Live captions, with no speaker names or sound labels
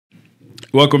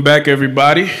Welcome back,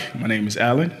 everybody. My name is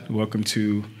Alan. Welcome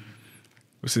to,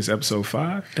 what's this, episode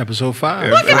 5? Episode 5.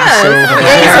 Look at us.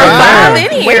 Episode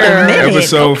 5 in here.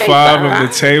 Episode 5 of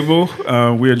The Table.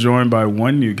 We are joined by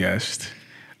one new guest.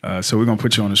 So we're going to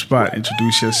put you on the spot.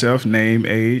 Introduce yourself, name,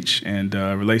 age, and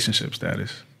relationship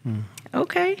status.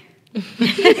 Okay.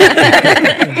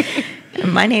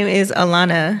 My name is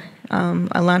Alana.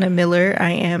 Alana Miller.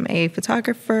 I am a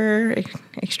photographer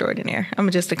extraordinaire.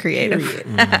 I'm just a creative.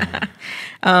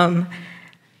 I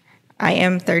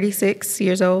am 36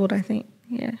 years old, I think.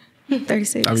 Yeah,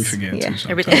 36. I'll be forgetting too. So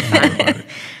everything's fine.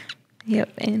 Yep,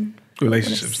 and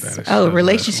relationship status. Oh,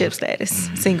 relationship status.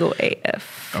 Single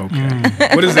AF. Okay.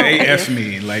 What does the AF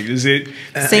mean? Like, is it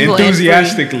single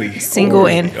enthusiastically? Single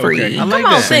and free. Okay. I like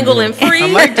Come on, that. single and free. I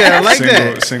like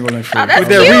that. Single and free. Oh, that's With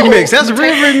that cute. remix. That's a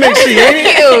real remix.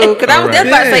 Thank you. Because I was just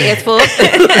about to say it's full.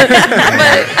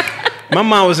 But My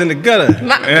mom was in the gutter. When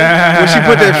she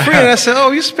put that free in, I said,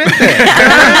 "Oh, you spent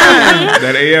that."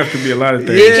 That AF could be a lot of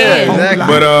things. Yeah, exactly.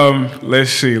 But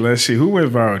let's see. Who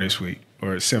went viral this week?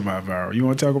 Or semi-viral? You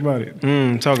want to talk about it?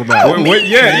 Talk about it. What,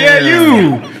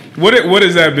 you. What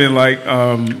has that been like?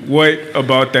 What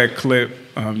about that clip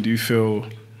do you feel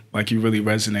like you really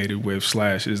resonated with?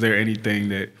 / is there anything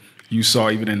that you saw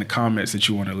even in the comments that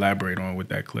you want to elaborate on with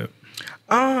that clip?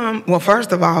 Well,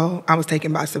 first of all, I was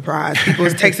taken by surprise. People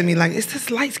was texting me like, "Is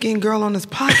this light-skinned girl on this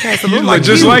podcast?" It looked like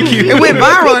just like you. It went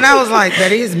viral, and I was like,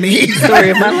 "That is me."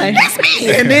 story of my life. That's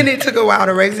me. And then it took a while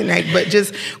to resonate. But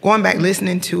just going back,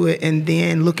 listening to it, and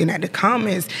then looking at the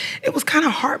comments, it was kind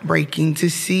of heartbreaking to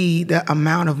see the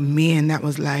amount of men that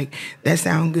was like, "That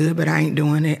sound good, but I ain't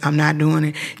doing it. I'm not doing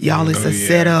it. Y'all, it's a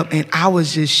setup." And I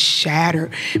was just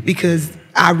shattered because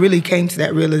I really came to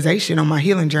that realization on my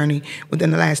healing journey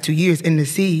within the last 2 years, and to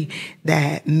see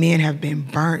that men have been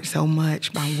burnt so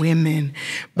much by women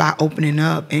by opening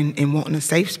up and wanting a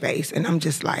safe space. And I'm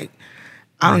just like,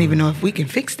 I don't even know if we can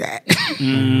fix that.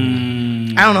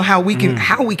 I don't know how we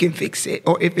can fix it,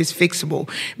 or if it's fixable,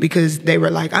 because they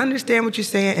were like, "I understand what you're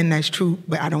saying, and that's true,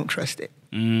 but I don't trust it."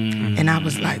 And I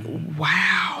was like,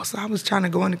 wow. So I was trying to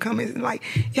go in the comments and like,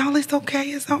 "Y'all, it's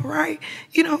okay, it's all right.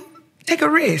 You know, take a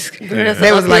risk."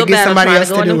 They was like, "Get somebody else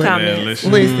to do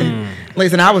it."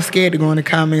 Listen, I was scared to go in the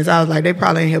comments. I was like, they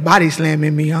probably in here body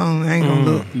slamming me. I ain't gonna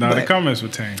look. No, the comments were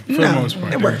tame. For the most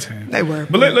part, they were tame. They were.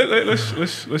 But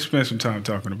let's spend some time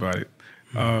talking about it.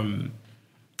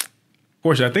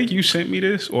 Portia, I think you sent me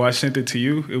this, or I sent it to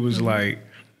you. It was like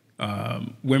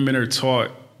women are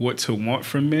taught what to want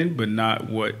from men, but not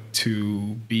what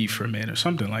to be for men, or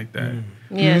something like that.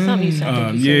 Yeah, something you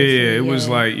said. It was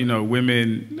like,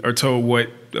 women are told what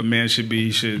a man should be.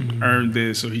 He should earn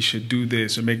this, or he should do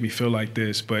this, or make me feel like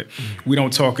this. But we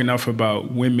don't talk enough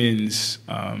about women's,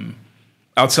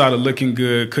 outside of looking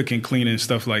good, cooking, cleaning,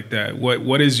 stuff like that.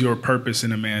 What is your purpose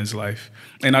in a man's life?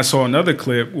 And I saw another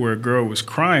clip where a girl was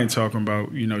crying, talking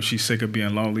about, she's sick of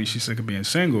being lonely, she's sick of being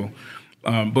single.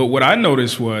 But what I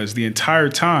noticed was the entire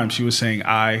time she was saying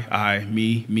I,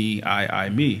 me, I,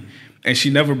 me. And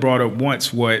she never brought up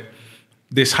once what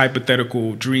this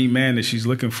hypothetical dream man that she's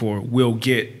looking for will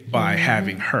get by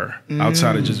having her,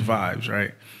 outside of just vibes,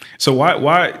 right? So why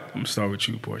I'm gonna start with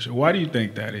you, Portia. Why do you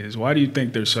think that is? Why do you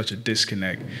think there's such a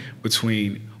disconnect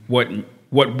between what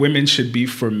women should be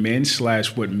for men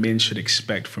 / what men should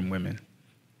expect from women?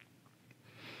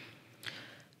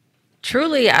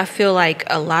 Truly, I feel like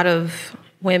a lot of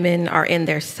women are in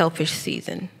their selfish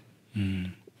season.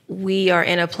 We are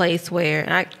in a place where,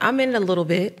 and I'm in it a little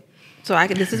bit, so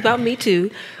this is about me too,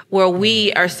 where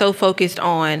we are so focused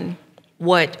on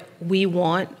what we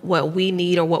want, what we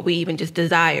need, or what we even just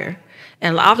desire.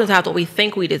 And oftentimes what we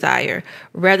think we desire,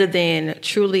 rather than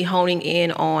truly honing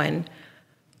in on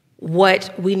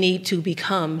what we need to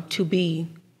become to be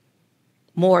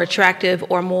more attractive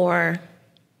or more,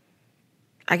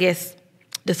 I guess,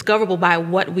 discoverable by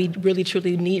what we really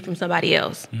truly need from somebody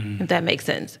else, if that makes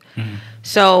sense.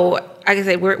 So, like I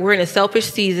said, we're in a selfish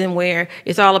season where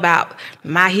it's all about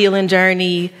my healing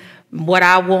journey, what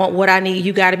I want, what I need.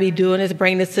 You got to be doing this,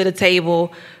 bring this to the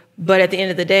table. But at the end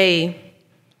of the day,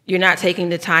 you're not taking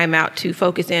the time out to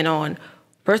focus in on,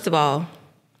 first of all,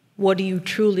 what do you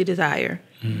truly desire?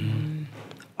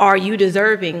 Are you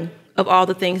deserving of all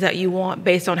the things that you want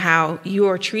based on how you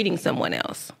are treating someone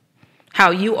else?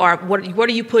 How you are, what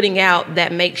are you putting out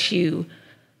that makes you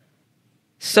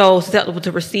so susceptible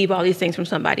to receive all these things from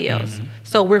somebody else?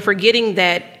 So we're forgetting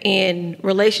that in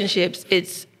relationships,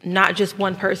 it's not just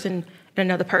one person and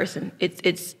another person.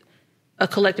 It's a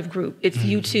collective group. It's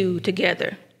you two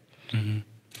together.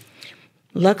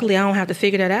 Luckily, I don't have to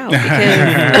figure that out,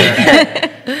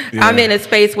 because I'm in a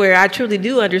space where I truly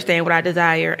do understand what I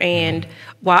desire, and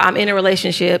while I'm in a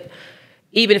relationship,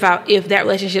 even if that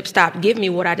relationship stopped giving me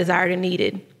what I desired and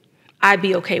needed, I'd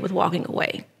be okay with walking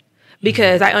away,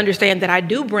 because I understand that I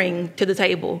do bring to the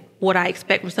table what I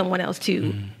expect from someone else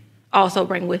to also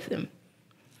bring with them.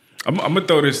 I'm gonna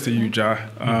throw this to you, Ja,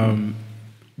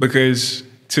 because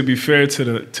to be fair to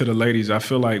the ladies, I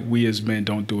feel like we as men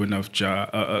don't do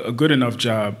a good enough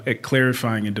job at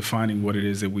clarifying and defining what it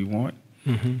is that we want.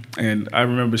 And I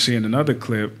remember seeing another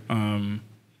clip.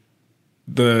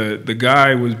 The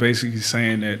guy was basically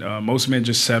saying that most men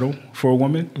just settle for a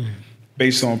woman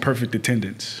based on perfect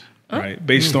attendance, right?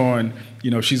 Based on,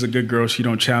 she's a good girl, she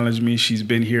don't challenge me, she's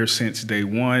been here since day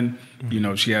one,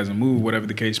 she hasn't moved, whatever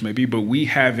the case may be. But we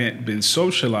haven't been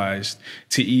socialized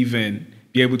to even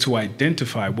be able to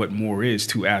identify what more is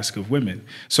to ask of women.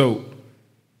 So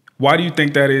why do you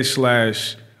think that is,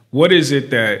 / what is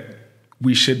it that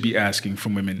we should be asking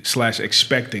from women /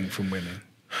 expecting from women?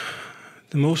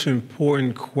 The most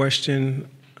important question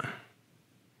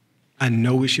I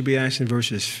know we should be asking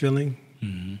versus feeling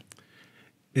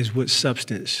is what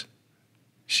substance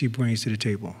she brings to the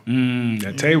table.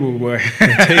 That table, boy.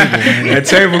 That table, man. That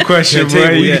table question, boy.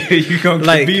 You gonna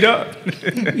get beat up.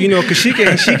 Because she can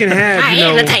have, I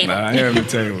am the table. I am the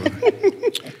table.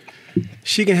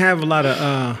 She can have a lot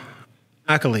of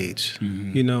accolades,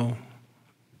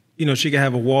 she can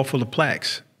have a wall full of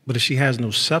plaques, but if she has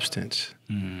no substance,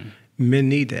 men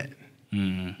need that.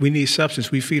 We need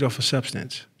substance. We feed off of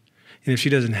substance. And if she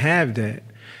doesn't have that,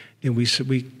 then we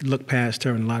look past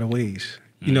her in a lot of ways.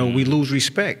 We lose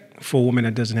respect for a woman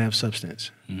that doesn't have substance.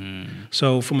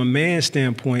 So from a man's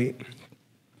standpoint,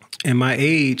 in my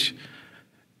age,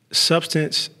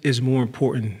 substance is more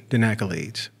important than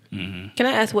accolades. Can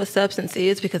I ask what substance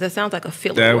is? Because that sounds like a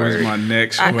filler that word. Was my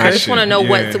next question. I just want to know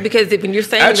what, because when you're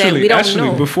saying that, we don't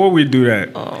know. Before we do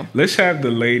that, let's have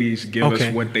the ladies give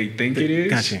us what they think it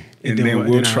is. Gotcha. And then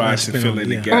we'll try to fill in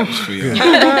the gaps for you.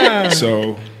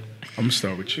 So I'm going to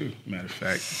start with you, matter of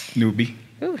fact. Newbie.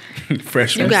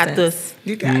 Freshman. You got this.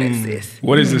 You got it, sis.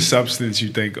 What is the substance you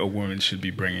think a woman should be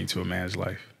bringing to a man's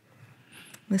life?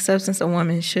 The substance a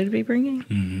woman should be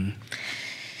bringing?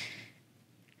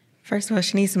 First of all,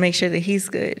 she needs to make sure that he's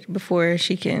good before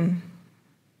she can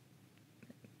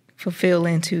fulfill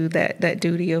into that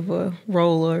duty of a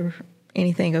role or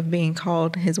anything of being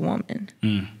called his woman.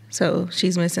 So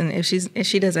she's missing, if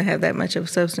she doesn't have that much of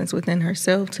substance within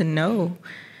herself to know,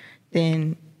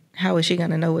 then how is she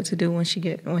gonna know what to do when she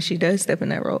does step in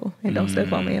that role? And don't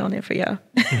step on me on it for y'all.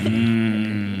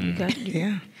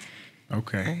 Yeah.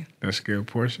 Okay, that's a good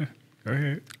portion. Go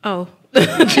ahead. Oh.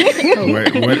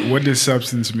 What does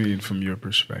substance mean from your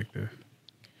perspective?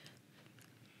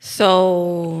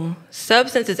 So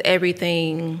substance is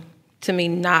everything to me,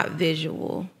 not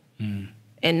visual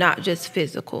and not just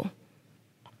physical.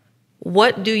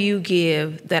 What do you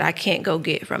give that I can't go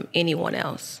get from anyone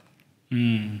else?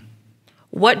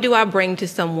 What do I bring to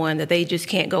someone that they just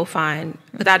can't go find?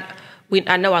 Because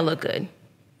I know I look good.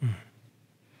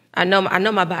 I know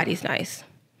my body's nice.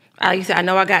 Like you said, I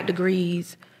know I got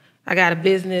degrees, I got a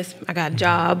business, I got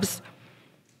jobs.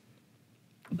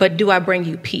 But do I bring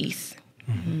you peace?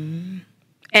 Am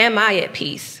I at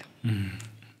peace?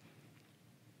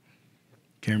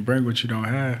 Can't bring what you don't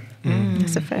have.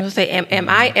 That's a fact. I'll say, am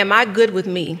I good with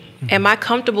me? Am I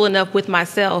comfortable enough with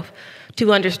myself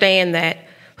to understand that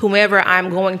whomever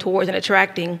I'm going towards and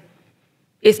attracting,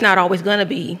 it's not always going to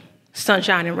be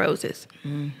sunshine and roses.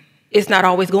 It's not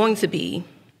always going to be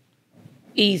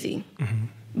easy,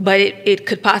 but it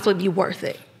could possibly be worth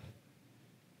it.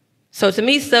 So to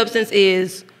me, substance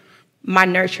is my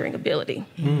nurturing ability.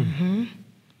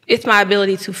 It's my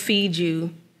ability to feed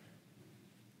you,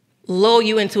 lull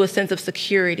you into a sense of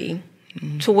security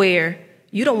to where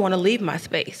you don't want to leave my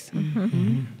space.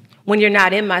 When you're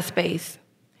not in my space,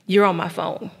 you're on my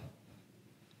phone.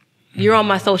 You're on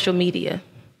my social media.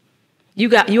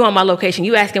 You on my location.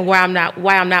 You asking why I'm not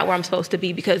where I'm supposed to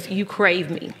be because you crave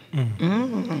me.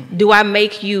 Do I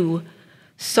make you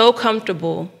so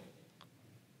comfortable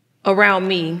around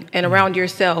me and around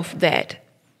yourself that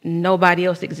nobody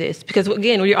else exists? Because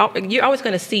again, you're always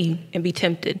going to see and be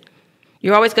tempted.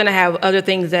 You're always going to have other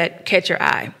things that catch your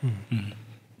eye.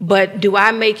 But do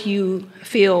I make you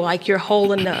feel like you're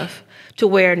whole enough to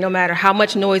where no matter how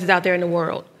much noise is out there in the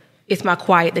world, it's my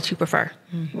quiet that you prefer?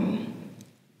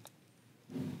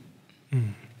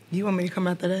 You want me to come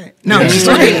after that? No, I'm just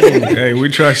playing. Hey, we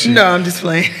trust you. No, I'm just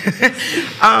playing.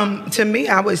 To me,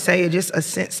 I would say just a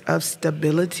sense of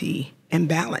stability and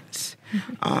balance.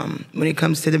 When it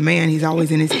comes to the man, he's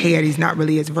always in his head. He's not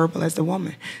really as verbal as the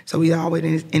woman. So he's always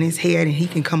in his head, and he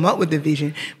can come up with the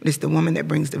vision, but it's the woman that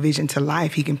brings the vision to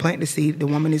life. He can plant the seed. The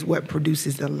woman is what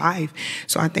produces the life.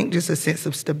 So I think just a sense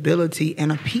of stability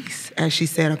and a peace, as she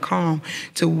said, a calm,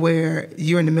 to where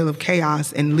you're in the middle of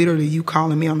chaos, and literally you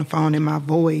calling me on the phone and my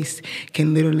voice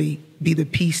can literally be the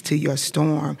peace to your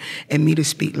storm, and me to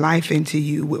speak life into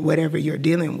you with whatever you're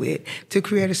dealing with, to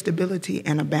create a stability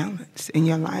and a balance in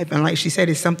your life. And like she said,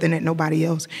 it's something that nobody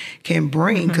else can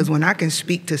bring, because when I can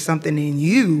speak to something in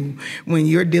you, when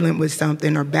you're dealing with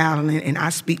something or battling, and I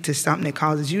speak to something that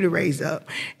causes you to raise up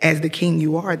as the king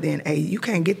you are, then hey, you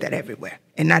can't get that everywhere.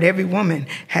 And not every woman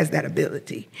has that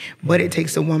ability. But it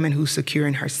takes a woman who's secure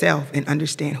in herself and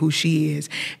understand who she is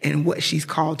and what she's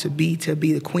called to be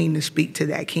the queen, to speak to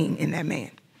that king and that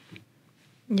man.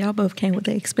 Y'all both came with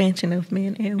the expansion of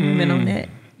men and women on that.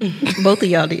 Both of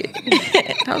y'all did.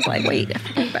 I was like, wait, I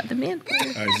forgot about the men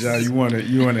part. All right, John, you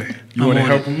wanna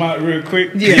help him out real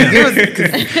quick?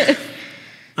 Yeah.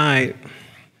 All right.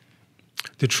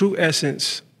 The true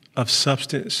essence of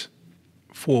substance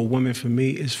for a woman, for me,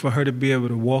 is for her to be able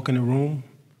to walk in a room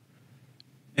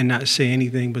and not say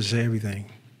anything but say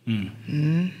everything.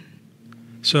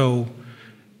 So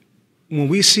when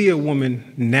we see a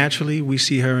woman naturally, we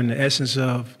see her in the essence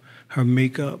of her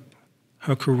makeup,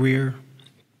 her career,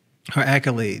 her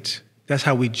accolades. That's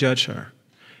how we judge her.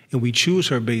 And we choose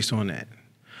her based on that.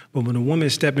 But when a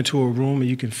woman steps into a room and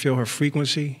you can feel her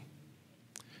frequency,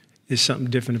 there's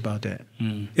something different about that.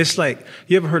 It's like,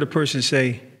 you ever heard a person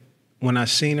say, when I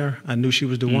seen her, I knew she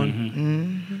was the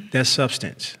one? That's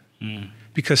substance.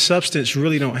 Because substance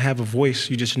really don't have a voice.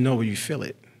 You just know it, you feel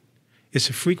it. It's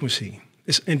a frequency.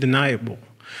 It's undeniable.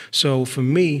 So for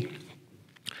me,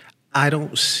 I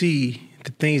don't see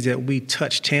the things that we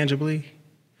touch tangibly.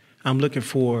 I'm looking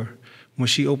for, when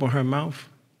she opened her mouth,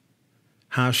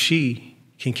 how she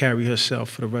can carry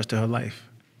herself for the rest of her life.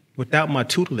 Without my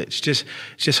tutelage, just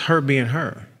her being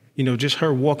her. You know, just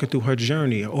her walking through her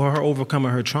journey, or her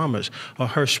overcoming her traumas, or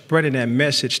her spreading that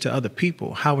message to other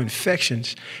people. How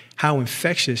infectious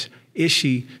is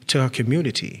she to her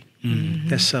community?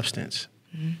 That's substance.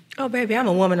 Oh, baby, I'm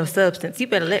a woman of substance. You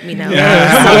better let me know.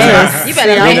 Yes. You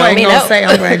better I let me wasn't know. gonna say,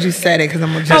 I'm glad you said it, because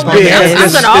I'm gonna just I'm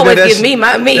going to always give me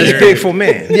my me. That's big for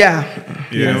men. Yeah.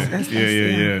 Yeah.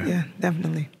 Yeah,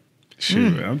 definitely.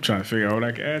 Shoot, I'm trying to figure out what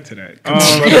I can add to that. You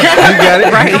got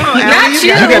it. Right. Come on, Al, Not you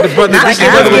you. got You got the brother. Not This is you.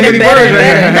 brother with many words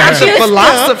right here. Not your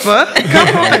philosopher.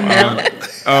 Come on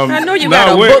now. I know you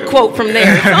got a book quote from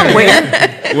there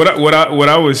somewhere. What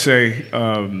I would say,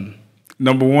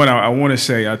 number one, I want to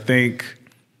say, I think,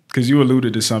 because you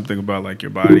alluded to something about like your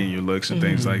body and your looks and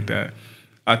things like that.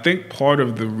 I think part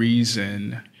of the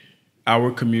reason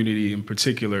our community in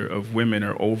particular of women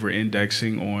are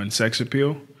over-indexing on sex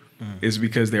appeal is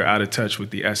because they're out of touch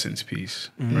with the essence piece,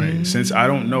 right? Since I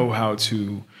don't know how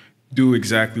to do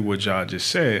exactly what Ja just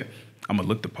said, I'm gonna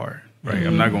look the part, right?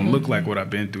 I'm not gonna look like what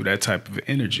I've been through, that type of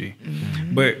energy.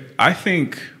 But I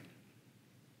think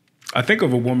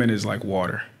of a woman as like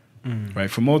water, right?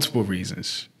 For multiple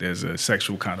reasons. There's a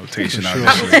sexual connotation out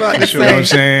there. You know what I'm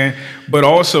saying? But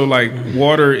also, like,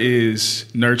 water is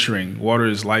nurturing. Water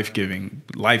is life-giving.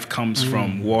 Life comes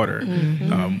from water.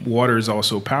 Water is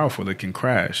also powerful. It can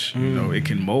crash. You know, it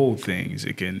can mold things.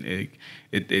 It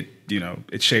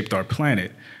shaped our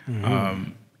planet.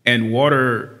 And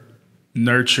water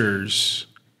nurtures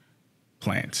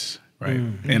plants, right?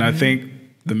 And I think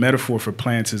the metaphor for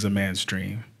plants is a man's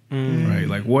dream. Right?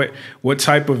 Like what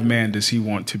type of man does he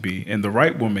want to be? And the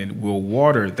right woman will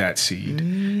water that seed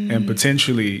and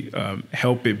potentially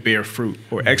help it bear fruit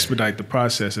or expedite the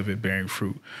process of it bearing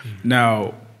fruit.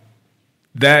 Now,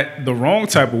 that the wrong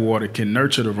type of water can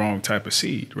nurture the wrong type of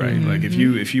seed, right? Like if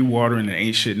you water an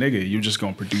ain't shit nigga, you're just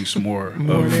gonna produce more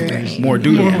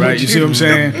doodle, right? You see what I'm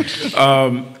saying?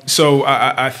 So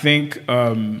I think,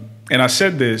 and I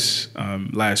said this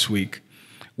last week.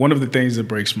 One of the things that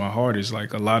breaks my heart is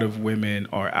like a lot of women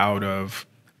are out of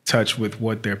touch with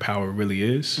what their power really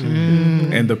is.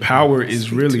 And the power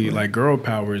is really, like girl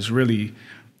power is really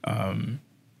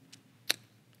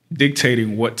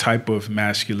dictating what type of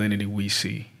masculinity we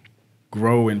see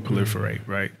grow and proliferate,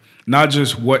 right? Not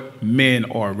just what men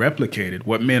are replicated,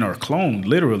 what men are cloned,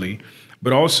 literally,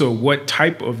 but also what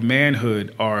type of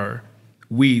manhood are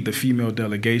we, the female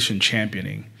delegation,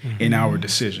 championing in our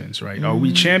decisions, right? Are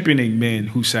we championing men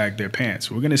who sag their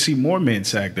pants? We're going to see more men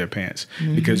sag their pants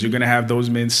because you're going to have those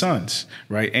men's sons,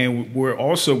 right? And we're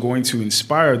also going to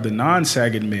inspire the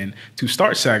non-sagging men to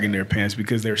start sagging their pants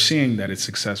because they're seeing that it's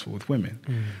successful with women,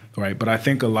 right? But I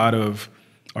think a lot of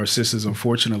our sisters,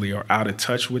 unfortunately, are out of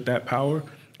touch with that power.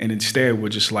 and instead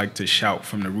would just like to shout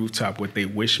from the rooftop what they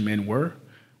wish men were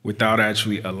without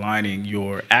actually aligning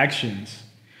your actions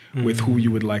with who you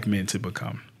would like men to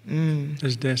become.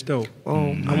 That's dope.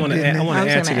 Oh, I want to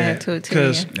add to that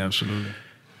because Absolutely.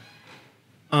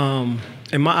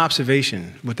 In my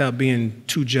observation, without being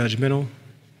too judgmental,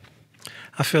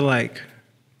 I feel like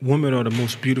women are the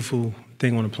most beautiful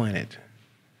thing on the planet.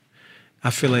 I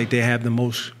feel like they have the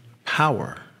most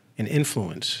power and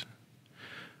influence.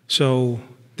 So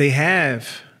they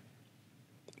have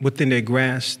within their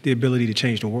grasp the ability to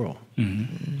change the world.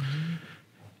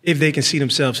 If they can see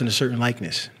themselves in a certain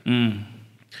likeness.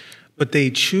 But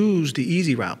they choose the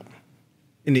easy route.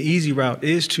 And the easy route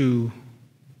is to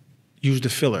use the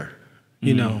filler.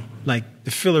 You know, like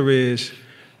the filler is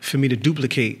for me to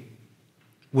duplicate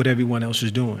what everyone else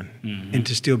is doing and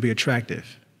to still be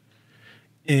attractive.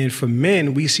 And for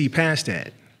men, we see past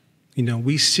that. You know,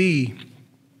 we see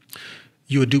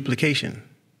your duplication,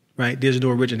 right? There's no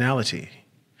originality.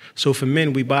 So for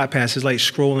men, we bypass. It's like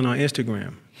scrolling on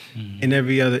Instagram. And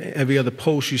every other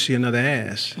post, you see another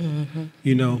ass.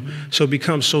 You know, so it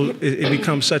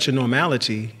becomes such a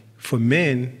normality for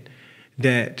men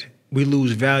that we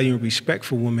lose value and respect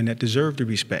for women that deserve the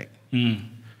respect.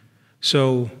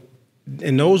 So,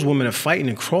 and those women are fighting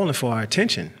and crawling for our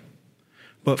attention.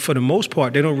 But for the most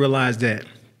part, they don't realize that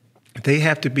they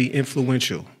have to be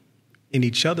influential in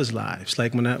each other's lives.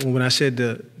 Like when I said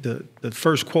the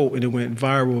first quote and it went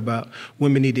viral about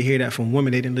women need to hear that from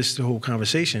women, they didn't listen to the whole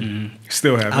conversation.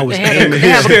 Still have it. I was They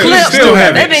have a clip. Still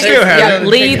have That it. nigga- Still have it.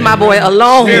 Leave my boy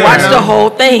alone. Watch the whole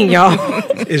thing, y'all.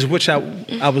 is which I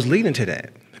was leading to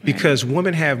that. Because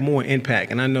women have more impact.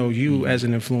 And I know you as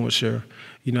an influencer,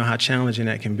 you know how challenging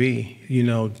that can be, you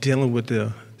know, dealing with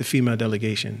the female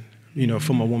delegation, you know,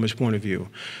 from a woman's point of view.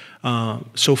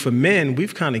 So for men,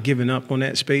 we've kind of given up on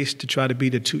that space to try to be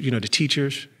the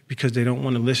teachers because they don't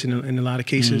want to listen in a lot of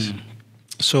cases.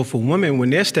 So for women,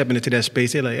 when they're stepping into that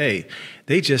space, they're like, hey,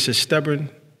 they just as stubborn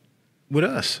with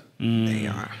us. They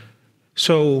are.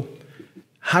 So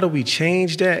how do we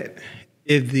change that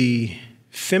if the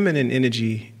feminine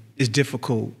energy is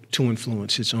difficult to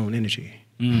influence its own energy?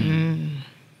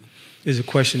 Is a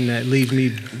question that leaves me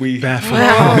baffled.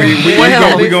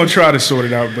 We're going to try to sort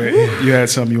it out, but you had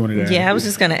something you wanted to add. Yeah, I was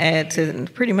just going to add to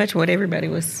pretty much what everybody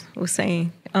was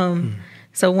saying.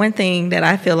 So one thing that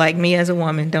I feel like me as a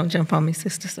woman, don't jump on me,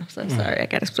 sisters. I'm so sorry. I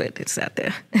got to split this out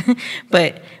there.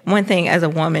 But one thing as a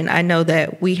woman, I know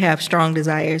that we have strong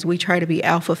desires. We try to be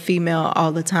alpha female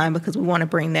all the time because we want to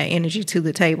bring that energy to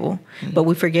the table. But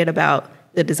we forget about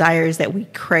the desires that we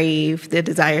crave, the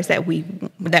desires that we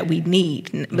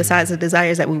need. Besides the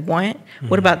desires that we want,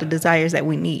 what about the desires that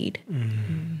we need?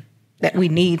 That we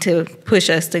need to push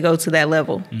us to go to that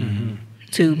level,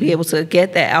 to be able to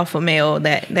get that alpha male,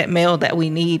 that male that we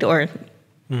need or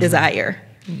desire,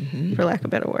 for lack of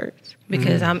better words.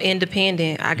 Because I'm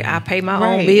independent. I pay my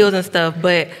Right. own bills and stuff,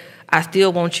 but I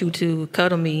still want you to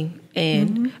cuddle me,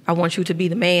 and I want you to be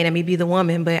the man and me be the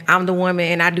woman. But I'm the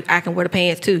woman, and I can wear the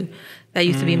pants too. That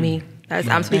used to be me.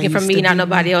 I'm speaking That from used me, to not be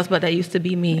nobody me. else, but that used to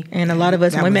be me. And a lot of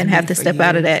us That women was have me to for step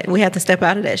out of years. that. We have to step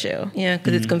out of that shell. Yeah,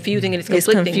 because it's confusing and it's It's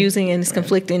conflicting. confusing and it's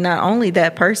conflicting not only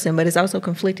that person, but it's also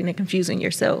conflicting and confusing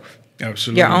yourself.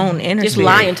 Absolutely. Your own inner Just spirit.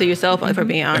 lying to yourself, if we're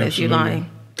being honest. Absolutely. You're lying.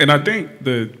 And I think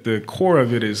the core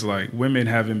of it is like women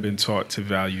haven't been taught to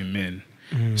value men.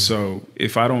 So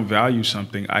if I don't value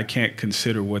something, I can't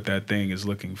consider what that thing is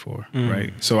looking for,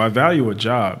 right? So I value a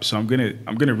job, so I'm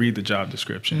gonna read the job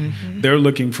description. They're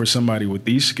looking for somebody with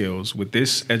these skills, with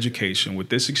this education, with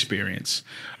this experience.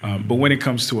 But when it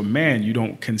comes to a man, you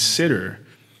don't consider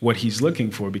what he's looking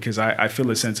for because I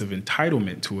feel a sense of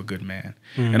entitlement to a good man.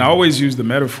 And I always use the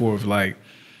metaphor of like,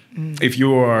 if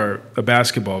you are a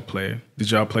basketball player, did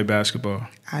y'all play basketball?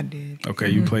 I did. Okay,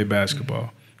 you played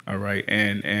basketball. All right.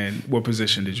 And what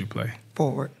position did you play?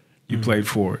 Forward. You played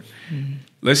forward.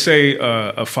 Let's say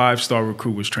a 5-star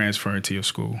recruit was transferring to your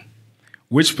school.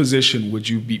 Which position would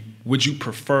you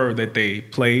prefer that they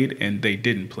played and they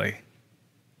didn't play?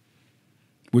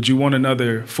 Would you want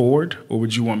another forward or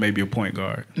would you want maybe a point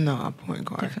guard? No, a point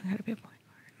guard. Definitely gotta be a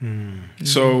point.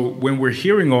 So when we're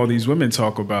hearing all these women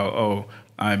talk about, oh,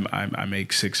 I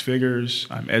make 6 figures,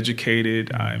 I'm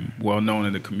educated, I'm well known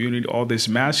in the community, all this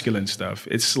masculine stuff,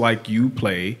 it's like you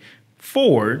play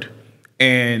forward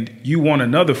and you want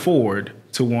another forward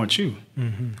to want you.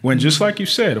 When just like you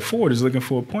said, a forward is looking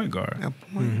for a point guard. A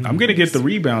point. I'm going to get the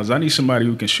rebounds. I need somebody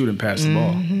who can shoot and pass the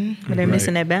ball. But they're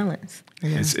missing that balance.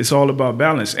 Yeah. It's all about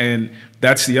balance. And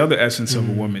that's the other essence of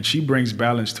a woman. She brings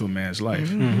balance to a man's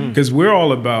life. Because we're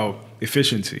all about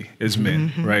efficiency as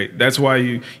men, right? That's why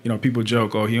you know people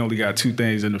joke, oh, he only got 2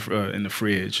 things in the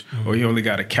fridge, or he only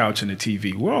got a couch and a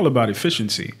TV. We're all about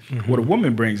efficiency. What a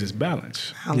woman brings is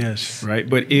balance. Yes. Right?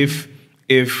 But if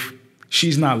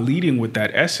she's not leading with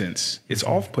that essence, it's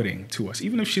off-putting to us,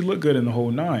 even if she looked good in the whole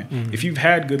 9. If you've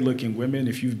had good-looking women,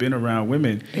 if you've been around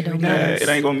women, it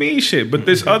ain't gonna mean shit. But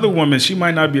this other woman, she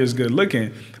might not be as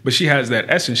good-looking, but she has that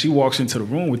essence. She walks into the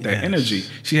room with that energy.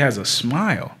 She has a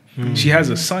smile. She has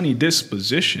a sunny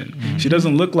disposition. She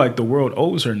doesn't look like the world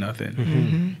owes her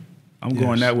nothing. I'm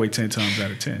going that way 10 times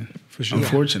out of 10, for sure.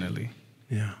 Unfortunately.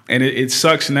 Yeah. And it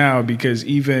sucks now because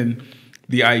even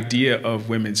the idea of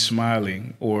women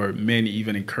smiling or men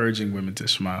even encouraging women to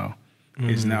smile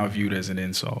is now viewed as an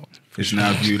insult. It's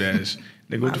now viewed as,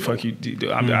 nigga, what the fuck you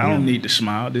do? I don't need to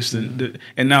smile.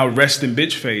 And now resting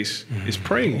bitch face is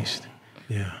praised.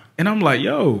 Yeah. And I'm like,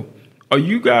 yo, are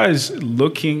you guys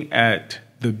looking at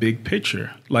the big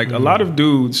picture? Like a lot of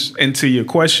dudes, and to your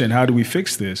question, how do we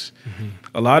fix this?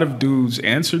 A lot of dudes'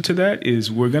 answer to that is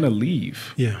we're going to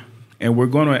leave. Yeah. And we're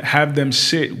going to have them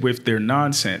sit with their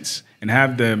nonsense and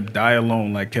have them die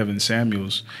alone like Kevin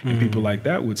Samuels and people like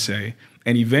that would say.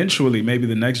 And eventually, maybe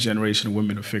the next generation of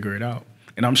women will figure it out.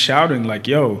 And I'm shouting like,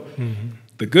 yo,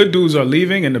 the good dudes are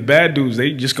leaving and the bad dudes,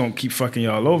 they just going to keep fucking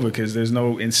y'all over because there's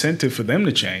no incentive for them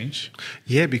to change.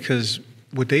 Yeah, because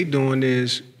what they doing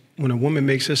is when a woman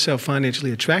makes herself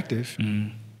financially attractive,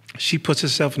 she puts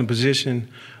herself in a position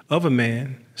of a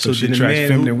man. So she attracts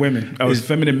feminine women.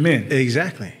 Feminine men.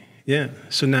 Exactly. Yeah.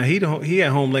 So now he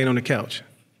at home laying on the couch.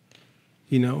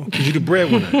 You know, because you the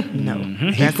breadwinner. No.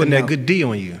 He putting that good D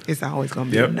on you. It's always going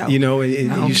to be a no. You know,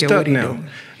 and you stuck now, doing.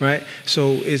 right?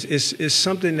 So it's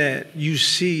something that you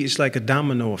see. It's like a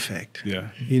domino effect.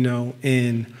 Yeah. You know,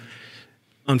 and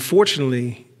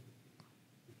unfortunately,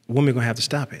 women gonna have to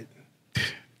stop it.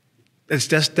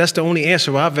 That's the only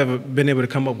answer I've ever been able to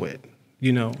come up with.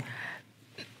 You know.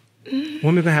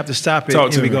 Women gonna have to stop it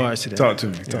in regards to that. Talk to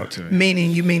me.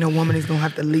 Meaning, you mean a woman is gonna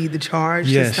have to lead the charge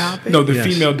to stop it? No, the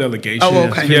female delegation. Oh,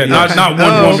 okay. Yeah, not one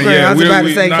woman. Okay. Yeah, I was about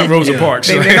to say, not Rosa Parks.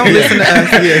 Baby, they don't listen to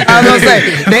us. I was gonna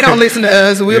say they don't listen to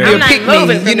us. We'll be a pick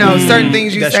me. You know, certain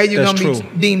things you say you're gonna be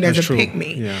deemed as a pick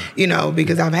me. Yeah. You know,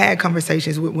 because I've had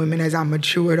conversations with women as I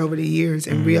matured over the years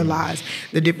and realized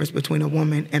the difference between a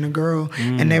woman and a girl,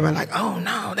 and they were like, "Oh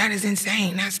no, that is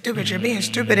insane. That's stupid. You're being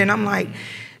stupid." And I'm like,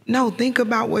 no, think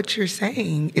about what you're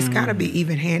saying. It's got to be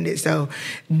even-handed. So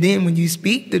then when you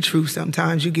speak the truth,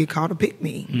 sometimes you get called a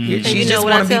pick-me. She just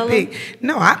want to be picked.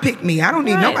 No, I pick me. I don't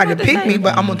need nobody to pick me,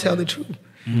 but I'm going to tell the truth.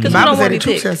 The Bible said the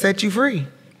truth shall set you free.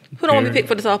 Who don't want to be picked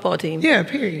for the softball team? Yeah,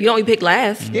 period. You don't be picked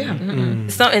last. Yeah.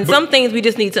 Some things we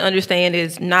just need to understand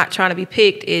is not trying to be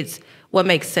picked. It's what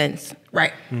makes sense.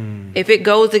 Right. If it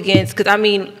goes against, because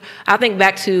I think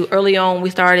back to early on,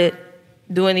 we started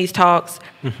doing these talks,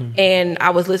 and I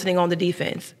was listening on the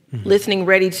defense, listening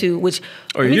ready to, which...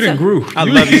 Oh, you didn't groove. I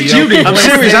love you, yo. I'm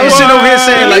serious. I was sitting over here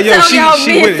saying, like, yo,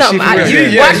 she with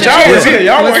it. Y'all was here.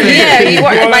 Y'all weren't here. Yeah, you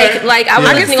were. Like, I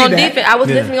was listening on defense. I was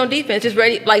listening on defense, just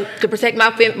ready, like, to protect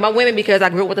my women, because I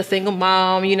grew up with a single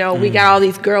mom. You know, we got all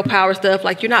these girl power stuff.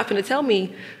 Like, you're not going to tell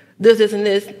me this, and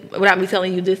this, without me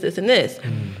telling you this, and this.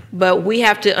 But we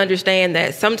have to understand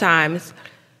that sometimes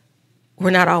we're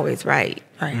not always right.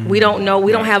 We don't know.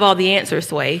 We don't have all the answers,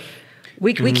 Sway.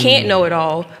 We can't know it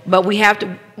all, but we have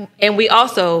to. And we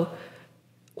also,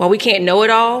 while we can't know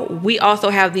it all, we also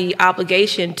have the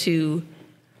obligation to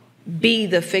be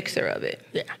the fixer of it.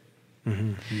 Yeah.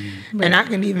 And I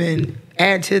can even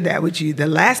add to that with you. The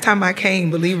last time I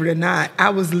came, believe it or not, I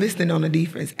was listening on the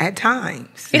defense at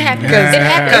times. It happens.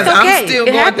 Because I'm still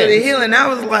going through the healing. healing. I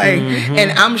was like,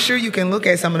 and I'm sure you can look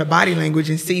at some of the body language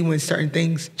and see when certain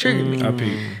things trigger me.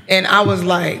 And I was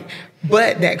like,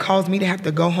 but that caused me to have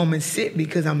to go home and sit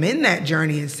because I'm in that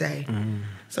journey and say,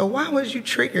 so why was you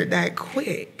triggered that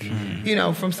quick, you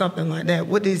know, from something like that?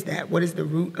 What is that? What is the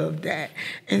root of that?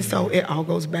 And so it all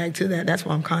goes back to that. That's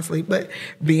why I'm constantly, but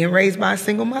being raised by a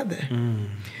single mother.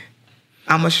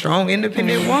 I'm a strong,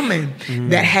 independent woman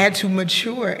that had to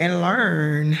mature and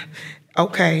learn,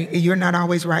 okay, you're not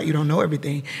always right. You don't know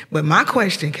everything. But my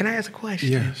question, can I ask a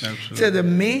question? Yes, absolutely. To the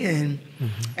men,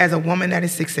 as a woman that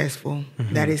is successful,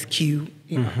 that is cute,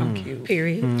 you know, I'm cute.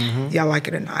 Period. Y'all like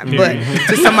it or not. But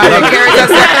to somebody that carries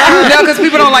herself, no, because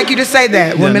people don't like you to say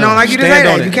that. Women don't like you to say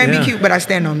that. You can't be cute, but I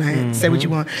stand on that. Say what you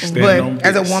want. But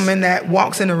as a woman that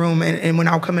walks in the room, and when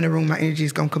I come in the room, my energy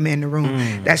is going to command the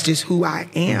room. That's just who I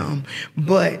am.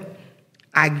 But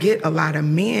I get a lot of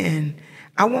men,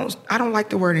 I don't like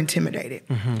the word intimidated,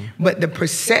 but the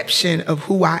perception of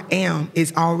who I am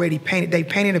is already painted. They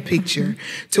painted a picture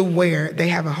to where they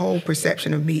have a whole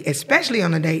perception of me, especially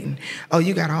on the dating. Oh,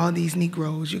 you got all these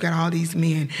Negroes, you got all these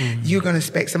men. You're gonna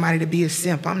expect somebody to be a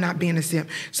simp. I'm not being a simp.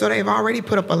 So they've already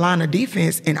put up a line of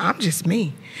defense, and I'm just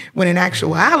me. When in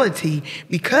actuality,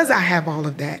 because I have all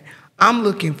of that, I'm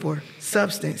looking for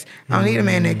substance. I don't need a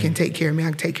man that can take care of me. I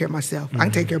can take care of myself. I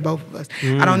can take care of both of us.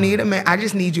 I don't need a man. I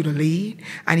just need you to lead.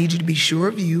 I need you to be sure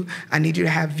of you. I need you to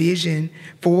have vision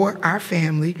for our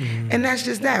family. And that's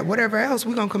just that. Whatever else,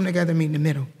 we're going to come together and meet in the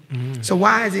middle. So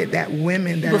why is it that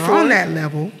women that are on that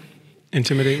level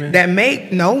intimidate men? That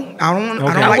make, no, I don't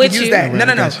like to use that.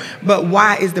 No. But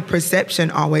why is the perception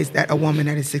always that a woman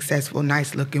that is successful,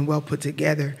 nice looking, well put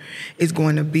together is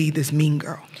going to be this mean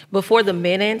girl? Before the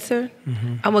men answer,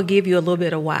 I'm going to give you a little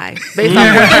bit of why. Based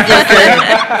on what you just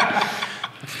said.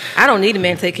 I don't need a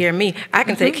man to take care of me. I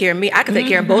can take care of me. I can take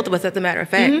care of both of us, as a matter of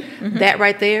fact. That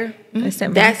right there, that's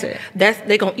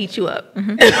they're going to eat you up.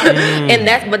 And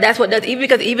that's what does,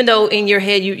 even though in your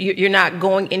head you're not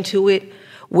going into it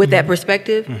with that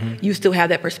perspective, you still have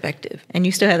that perspective, and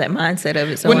you still have that mindset of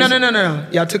it. So well, no.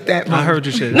 Y'all took that. I heard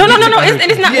you say that. No.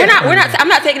 It's not. Yeah. We're not. I'm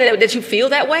not taking it that you feel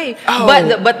that way. Oh.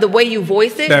 But the way you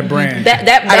voice it, that brand,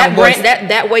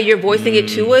 that way you're voicing it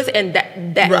to us, and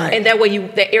that way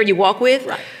that air you walk with,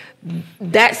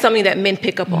 that's something that men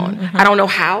pick up on. I don't know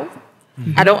how.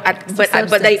 But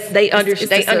they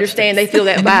understand. They feel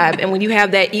that vibe, and when you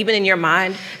have that even in your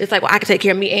mind, it's like, well, I can take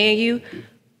care of me and you.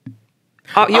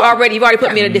 You've already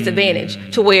put me at a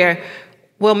disadvantage to where,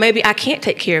 well, maybe I can't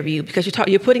take care of you because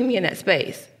you're putting me in that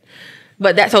space.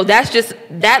 But that's just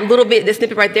that little bit. This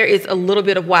snippet right there is a little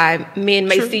bit of why men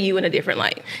may see you in a different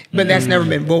light. But that's never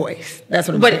been voiced. That's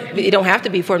what I'm saying. But it don't have to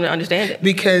be for them to understand it.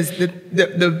 Because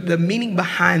the meaning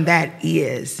behind that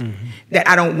is that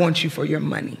I don't want you for your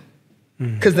money.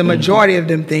 Because the majority of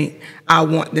them think I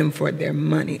want them for their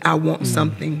money. I want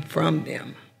something from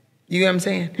them. You know what I'm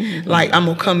saying? Like, I'm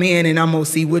going to come in and I'm going to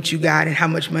see what you got and how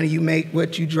much money you make,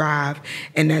 what you drive,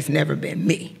 and that's never been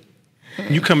me.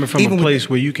 You coming from a place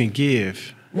where you can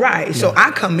give. Right. Yeah. So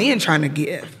I come in trying to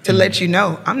give, to let you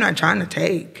know I'm not trying to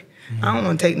take. I don't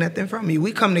want to take nothing from you.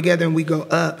 We come together and we go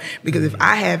up, because if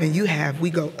I have and you have, we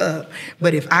go up.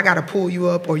 But if I got to pull you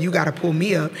up or you got to pull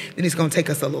me up, then it's going to take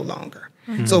us a little longer.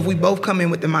 So if we both come in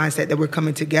with the mindset that we're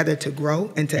coming together to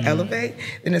grow and to elevate,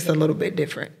 then it's a little bit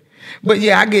different. But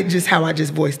yeah, I get just how I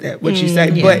just voiced that, what you say.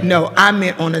 Yeah. But no, I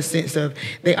meant on a sense of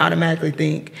they automatically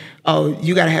think, oh,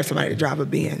 you got to have somebody to drive a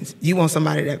Benz. You want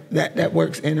somebody that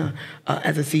works in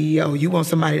as a CEO. You want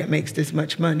somebody that makes this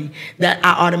much money. That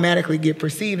I automatically get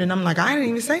perceived. And I'm like, I didn't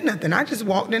even say nothing. I just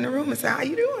walked in the room and said, how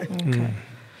you doing? Okay.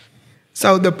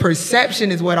 So the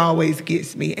perception is what always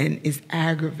gets me and is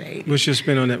aggravating. What's your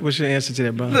spin on that? What's your answer to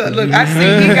that, brother? Look, I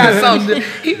see he got something.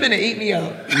 He's gonna eat me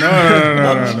up. No.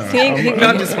 I'm just waiting.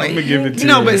 I'm gonna give it to you.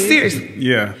 No, but seriously.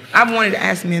 Yeah. I wanted to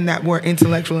ask men that were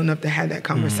intellectual enough to have that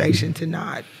conversation to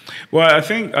nod. Well, I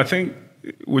think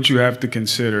what you have to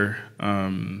consider.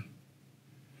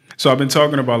 So I've been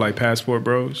talking about like passport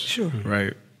bros. Sure.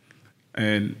 Right.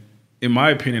 And in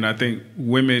my opinion, I think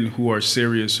women who are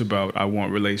serious about I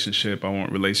want relationship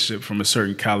from a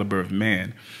certain caliber of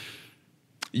man,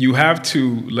 you have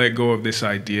to let go of this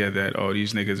idea that, oh,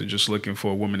 these niggas are just looking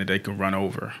for a woman that they can run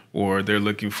over, or they're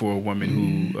looking for a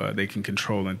woman who they can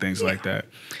control and things like that.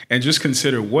 And just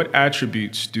consider what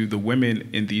attributes do the women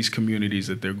in these communities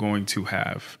that they're going to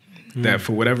have that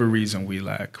for whatever reason we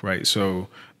lack, right? So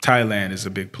Thailand is a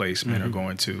big place men are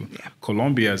going to. Yeah.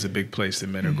 Colombia is a big place that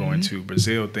men are going to.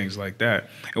 Brazil, things like that.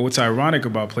 And what's ironic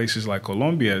about places like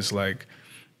Colombia is like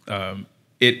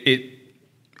it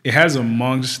has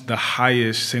amongst the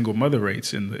highest single mother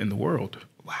rates in the world.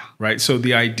 Wow. Right? So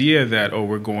the idea that, oh,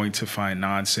 we're going to find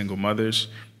non-single mothers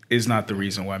is not the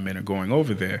reason why men are going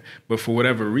over there. But for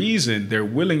whatever reason, they're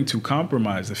willing to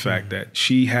compromise the fact that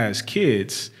she has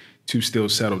kids to still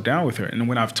settle down with her. And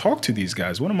when I've talked to these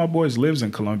guys, one of my boys lives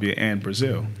in Colombia and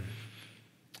Brazil.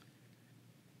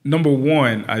 Number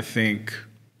one, I think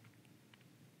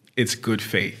it's good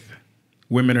faith.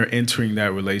 Women are entering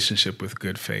that relationship with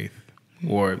good faith,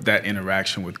 or that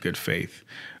interaction with good faith.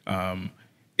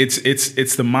 It's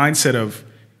the mindset of,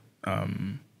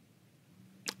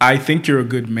 I think you're a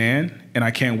good man, and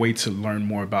I can't wait to learn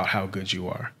more about how good you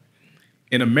are.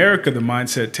 In America, the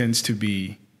mindset tends to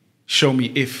be, show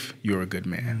me if you're a good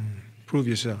man. Prove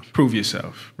yourself. Prove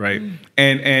yourself, right?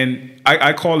 And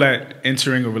I call that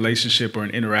entering a relationship or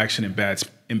an interaction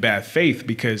in bad faith,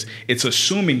 because it's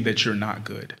assuming that you're not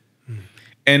good.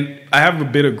 And I have a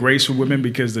bit of grace with women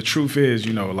because the truth is,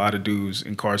 you know, a lot of dudes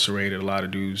incarcerated, a lot of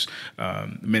dudes,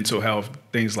 mental health,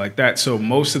 things like that. So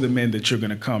most of the men that you're going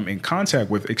to come in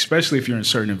contact with, especially if you're in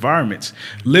certain environments,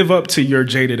 live up to your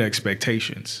jaded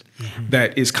expectations.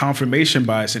 That is confirmation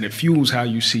bias, and it fuels how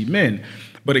you see men.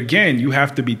 But again, you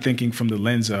have to be thinking from the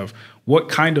lens of, what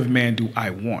kind of man do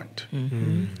I want?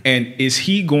 And is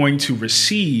he going to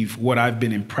receive what I've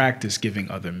been in practice giving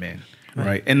other men?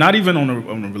 Right. And not even on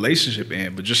a relationship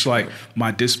end, but just like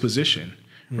my disposition.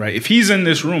 Right. If he's in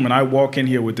this room and I walk in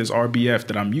here with this RBF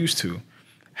that I'm used to,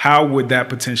 how would that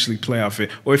potentially play out?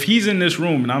 Or if he's in this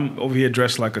room and I'm over here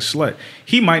dressed like a slut,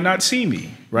 he might not see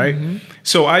me. Right.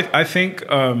 So I think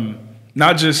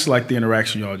not just like the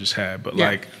interaction y'all just had, but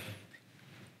like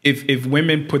if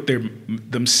women put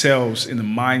themselves in the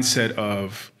mindset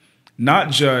of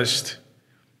not just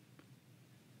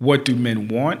what do men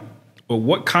want, but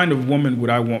what kind of woman would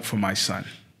I want for my son?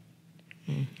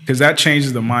 Because that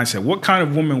changes the mindset. What kind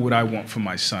of woman would I want for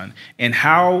my son? And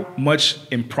how much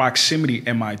in proximity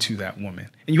am I to that woman?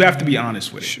 And you have to be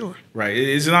honest with it. Sure. Right?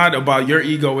 It's not about your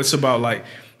ego. It's about like,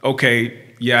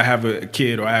 okay, yeah, I have a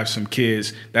kid or I have some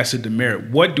kids. That's a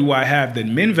demerit. What do I have that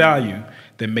men value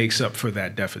that makes up for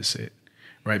that deficit?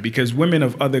 Right? Because women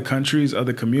of other countries,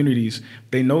 other communities,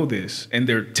 they know this, and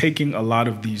they're taking a lot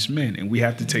of these men, and we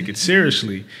have to take it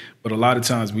seriously. But a lot of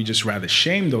times we just rather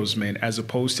shame those men as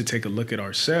opposed to take a look at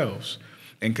ourselves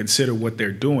and consider what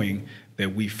they're doing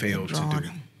that we failed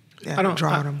to do.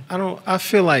 I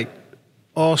feel like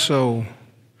also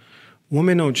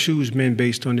women don't choose men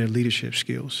based on their leadership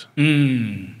skills.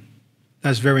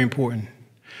 That's very important.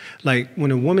 Like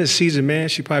when a woman sees a man,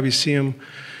 she probably see him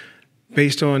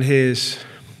based on his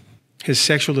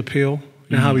sexual appeal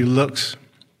and how he looks.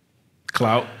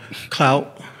 Clout,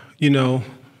 you know.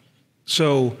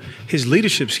 So his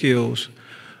leadership skills,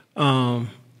 women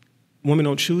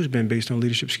don't choose men based on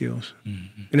leadership skills.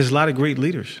 And there's a lot of great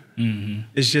leaders.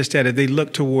 It's just that if they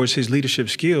look towards his leadership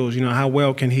skills, you know, how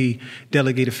well can he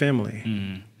delegate a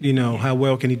family? You know, how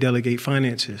well can he delegate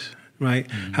finances, right?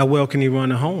 How well can he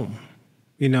run a home?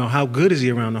 You know, how good is he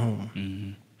around the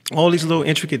home? All these little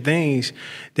intricate things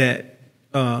that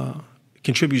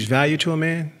contributes value to a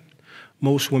man,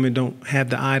 most women don't have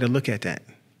the eye to look at that.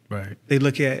 Right. They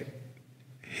look at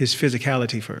his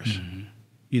physicality first,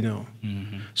 you know.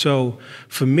 So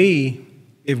for me,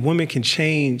 if women can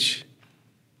change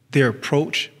their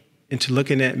approach into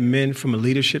looking at men from a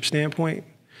leadership standpoint,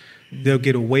 they'll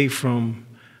get away from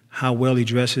how well he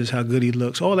dresses, how good he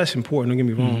looks. All that's important, don't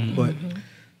get me wrong, but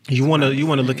you want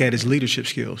to look at his leadership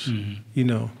skills, you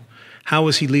know. How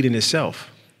is he leading himself?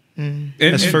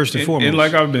 That's first and foremost. And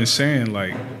like I've been saying,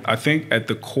 like I think at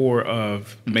the core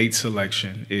of mate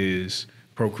selection is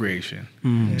procreation.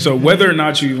 So whether or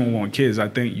not you even want kids, I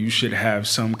think you should have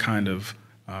some kind of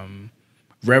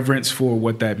reverence for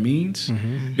what that means.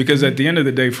 Because at the end of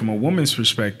the day, from a woman's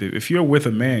perspective, if you're with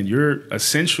a man, you're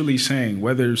essentially saying,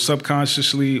 whether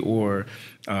subconsciously or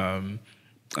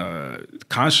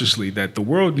consciously, that the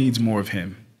world needs more of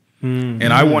him.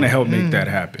 And I want to help make that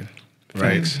happen.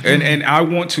 Right. And I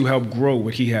want to help grow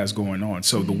what he has going on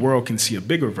so the world can see a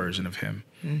bigger version of him.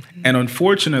 And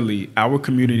unfortunately, our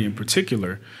community in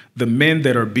particular, the men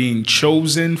that are being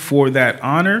chosen for that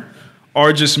honor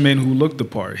are just men who look the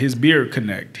part. His beard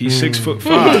connect. He's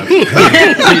 6'5".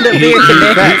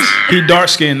 He dark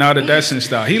skinned now that that's in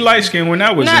style. He light skinned when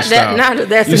that was in style. Not that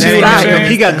that's you in see what I'm style.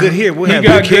 saying? He got good hair. We'll have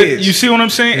got good kids. You see what I'm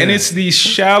saying? And it's these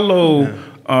shallow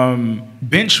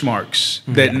benchmarks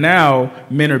that now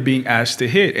men are being asked to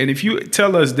hit. And if you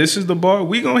tell us this is the bar,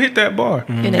 we're going to hit that bar.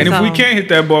 And if we can't hit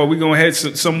that bar, we're going to head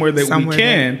somewhere that we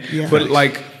can. But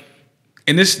like,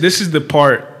 and this is the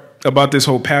part about this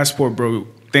whole passport bro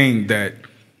thing that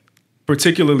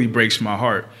particularly breaks my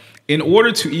heart. In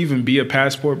order to even be a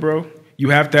passport bro, you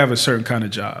have to have a certain kind of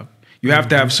job. You have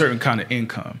to have a certain kind of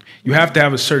income. You have to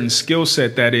have a certain skill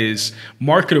set that is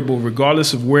marketable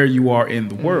regardless of where you are in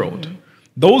the world.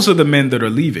 Those are the men that are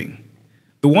leaving.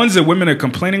 The ones that women are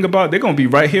complaining about, they're going to be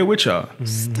right here with y'all.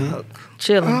 Stuck.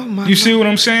 Chilling. You see what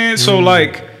I'm saying? So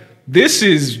like, this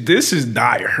is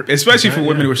dire, especially for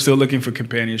women who are still looking for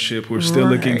companionship, who are still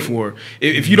looking for,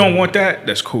 if you don't want that,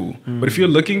 that's cool. But if you're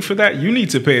looking for that, you need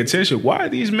to pay attention. Why are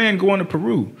these men going to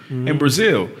Peru and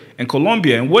Brazil and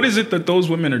Colombia? And what is it that those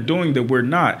women are doing that we're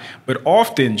not? But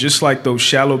often, just like those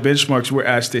shallow benchmarks we're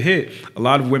asked to hit, a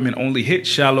lot of women only hit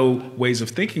shallow ways of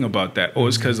thinking about that. Or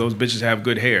it's because those bitches have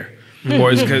good hair.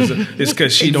 Or it's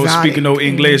because she don't speak no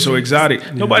English or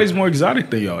exotic. Nobody's more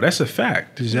exotic than y'all. That's a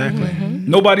fact. Exactly.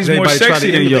 Nobody's more sexy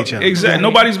than y'all. Exactly.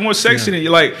 Nobody's more sexy than you.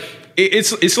 Like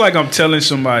it's like I'm telling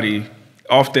somebody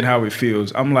often how it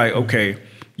feels. I'm like, okay,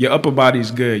 your upper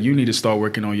body's good. You need to start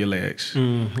working on your legs.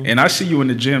 And I see you in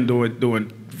the gym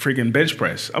doing freaking bench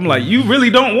press. I'm like, you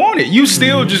really don't want it. You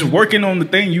still just working on the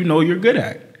thing you know you're good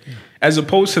at. As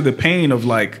opposed to the pain of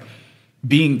like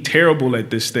being terrible at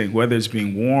this thing, whether it's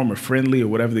being warm or friendly or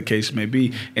whatever the case may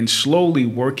be, and slowly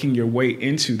working your way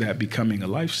into that becoming a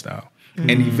lifestyle.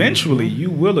 And eventually you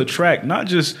will attract not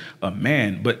just a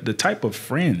man, but the type of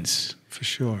friends For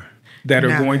sure. that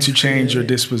are going to change your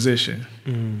disposition.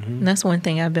 And that's one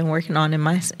thing I've been working on in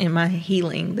my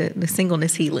healing, the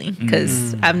singleness healing,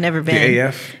 because I've never been The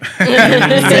AF.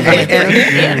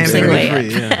 single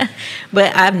AF.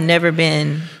 But I've never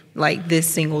been like this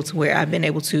single to where I've been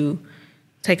able to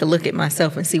take a look at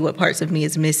myself and see what parts of me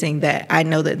is missing that I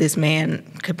know that this man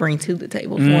could bring to the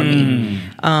table for me.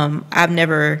 I've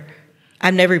never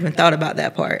even thought about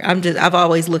that part. I've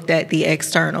always looked at the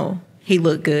external. He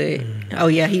looked good. Oh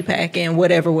yeah, he packing,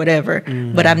 whatever.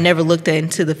 But I've never looked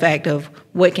into the fact of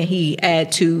what can he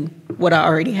add to what I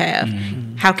already have.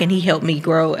 How can he help me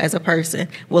grow as a person?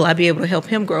 Will I be able to help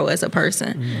him grow as a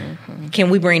person? Can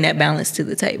we bring that balance to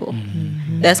the table?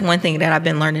 That's one thing that I've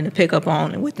been learning to pick up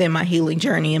on within my healing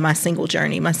journey and my single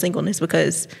journey, my singleness,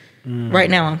 because right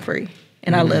now I'm free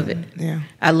and I love it. Yeah.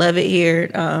 I love it here.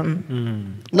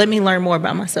 Let me learn more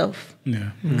about myself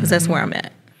because that's where I'm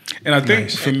at. And I think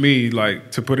for me,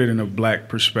 like, to put it in a black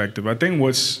perspective, I think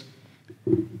what's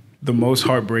the most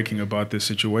heartbreaking about this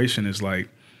situation is, like,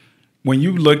 when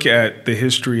you look at the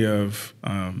history of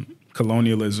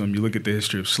colonialism, you look at the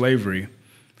history of slavery,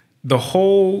 the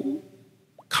whole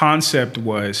concept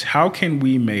was, how can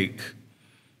we make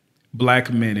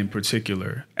black men in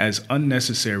particular as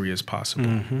unnecessary as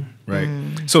possible, right?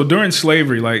 So during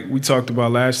slavery, like we talked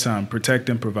about last time, protect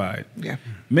and provide. Yeah.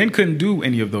 Men couldn't do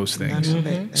any of those things.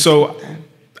 So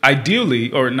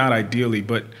ideally, or not ideally,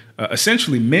 but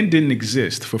essentially men didn't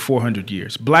exist for 400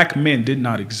 years. Black men did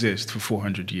not exist for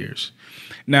 400 years.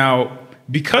 Now,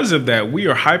 because of that, we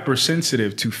are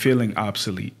hypersensitive to feeling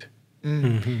obsolete.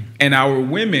 And our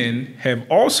women have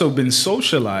also been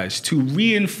socialized to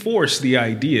reinforce the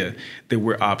idea that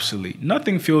we're obsolete.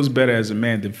 Nothing feels better as a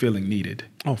man than feeling needed.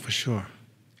 Oh, for sure.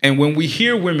 And when we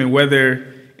hear women,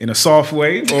 whether in a soft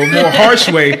way or a more harsh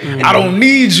way, I don't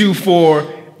need you for ...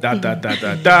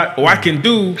 or I can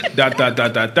do ...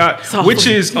 which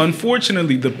is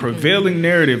unfortunately the prevailing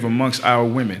narrative amongst our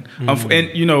women.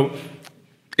 And you know,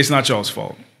 it's not y'all's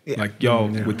fault. Like y'all,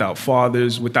 without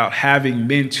fathers, without having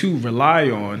men to rely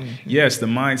on, yes, the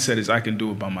mindset is I can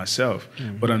do it by myself.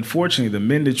 But unfortunately, the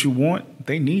men that you want,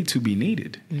 they need to be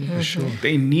needed. For sure.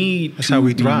 They need That's to how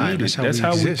we be thrive. needed. That's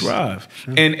how we we exist. thrive.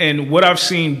 And what I've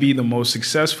seen be the most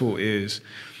successful is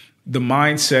the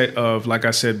mindset of, like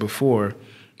I said before,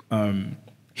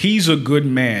 he's a good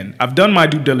man. I've done my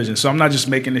due diligence, so I'm not just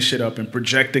making this shit up and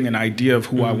projecting an idea of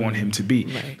who I want him to be.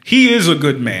 Right. He is a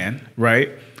good man,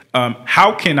 right?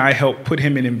 How can I help put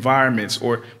him in environments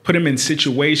or put him in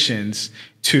situations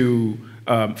to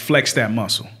flex that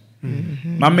muscle?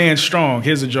 My man's strong.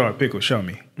 Here's a jar of pickles. Show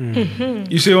me.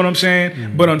 You see what I'm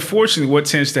saying? But unfortunately, what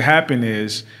tends to happen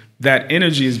is that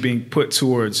energy is being put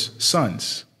towards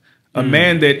sons. A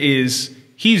man that is,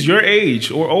 he's your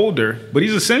age or older, but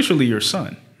he's essentially your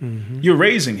son. You're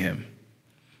raising him.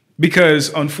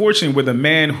 Because unfortunately, with a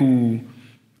man who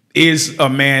is a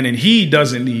man and he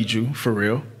doesn't need you for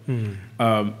real,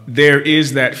 there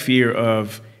is that fear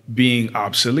of being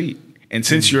obsolete. And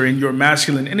since you're in your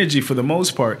masculine energy for the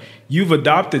most part, you've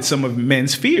adopted some of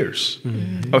men's fears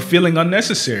of feeling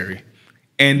unnecessary.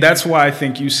 And that's why I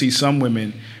think you see some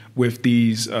women with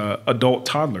these adult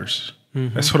toddlers.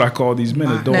 That's what I call these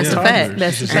men, adult That's a toddlers. fact.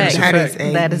 That's a fact. That is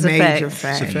a That is a major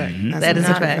fact. fact. That is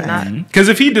a fact. Because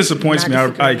if he disappoints me,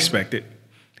 I expect it.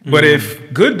 But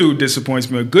if good dude disappoints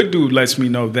me, or good dude lets me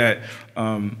know that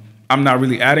I'm not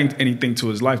really adding anything to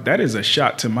his life, that is a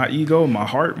shot to my ego, my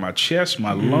heart, my chest,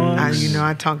 my lungs.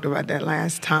 I talked about that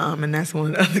last time, and that's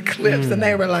one of the other clips. And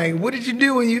they were like, what did you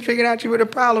do when you figured out you were the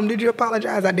problem? Did you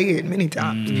apologize? I did, many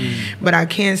times. But I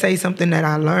can say something that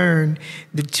I learned.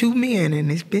 The two men,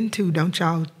 and it's been two, don't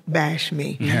y'all bash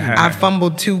me. I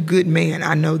fumbled two good men.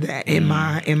 I know that in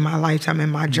my lifetime, in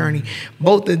my journey.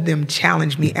 Both of them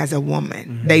challenged me as a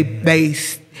woman. They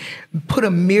put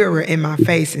a mirror in my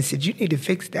face and said, you need to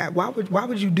fix that. Why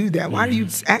would you do that? Why do you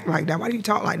act like that? Why do you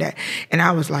talk like that? And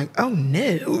I was like, oh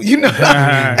no,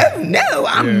 oh no,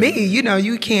 I'm me.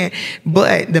 You can't.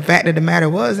 But the fact of the matter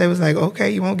was, they was like, okay,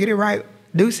 you won't get it right.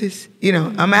 Deuces,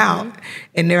 I'm out.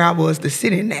 And there I was to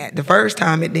sit in that. The first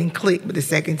time it didn't click, but the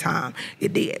second time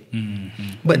it did.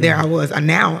 But there I was,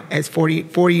 now as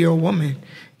 40-year-old woman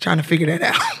trying to figure that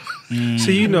out.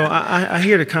 So, I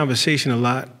hear the conversation a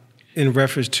lot in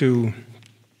reference to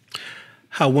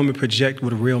how women project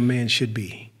what a real man should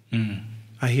be.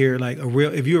 I hear like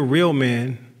if you're a real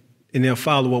man, and they'll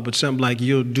follow up with something like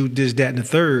you'll do this, that, and the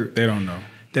third. They don't know.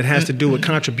 That has to do with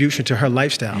contribution to her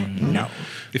lifestyle. No.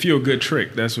 If you're a good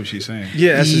trick, that's what she's saying.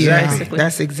 Yeah, that's exactly.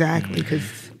 That's exactly because.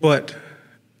 But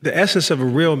the essence of a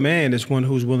real man is one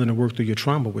who's willing to work through your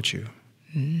trauma with you,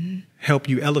 help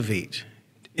you elevate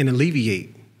and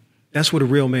alleviate. That's what a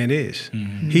real man is.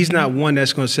 He's not one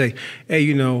that's going to say, "Hey,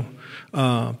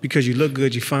 because you look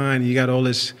good, you're fine, you got all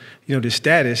this, this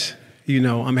status.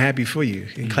 I'm happy for you,"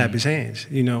 and clap his hands.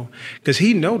 Because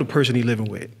he know the person he living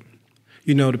with.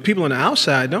 The people on the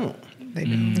outside don't. They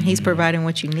do. He's providing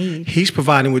what you need. He's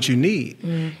providing what you need.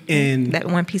 And that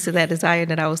one piece of that desire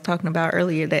that I was talking about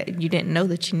earlier that you didn't know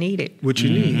that you needed. What you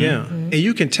need, yeah. And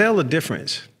you can tell the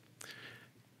difference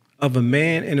of a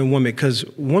man and a woman, because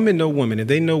women know women. If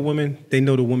they know women, they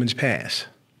know the woman's past.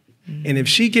 And if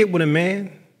she get with a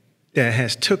man that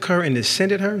has took her and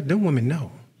descended her, them women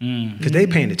know. Because they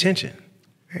paying attention.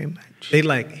 Very much. They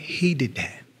like, he did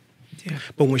that. Yeah.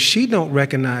 But when she don't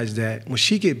recognize that, when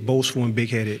she get boastful and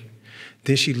big-headed,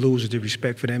 then she loses the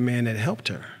respect for that man that helped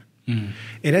her. And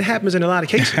that happens in a lot of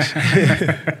cases.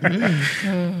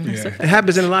 It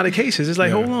happens in a lot of cases. It's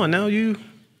like, hold on, now you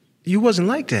wasn't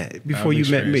like that before you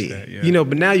met me. That,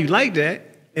 but now you like that.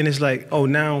 And it's like, oh,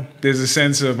 now there's a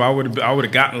sense of I would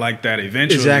have gotten like that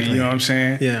eventually. Exactly. You know what I'm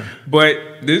saying? Yeah. But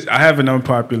I have an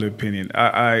unpopular opinion.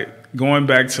 I going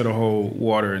back to the whole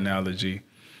water analogy,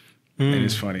 and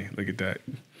it's funny. Look at that.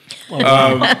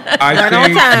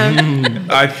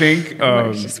 I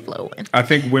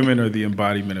think women are the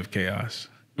embodiment of chaos.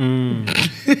 And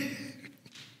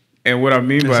what I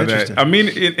mean by that, I mean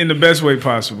in the best way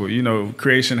possible.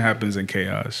 Creation happens in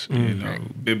chaos.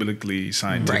 Biblically,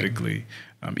 scientifically.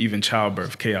 Even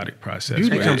childbirth, chaotic process.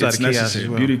 Beauty comes out of chaos as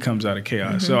well. Beauty comes out of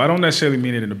chaos. So I don't necessarily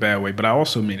mean it in a bad way, but I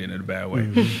also mean it in a bad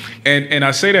way. And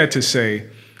I say that to say,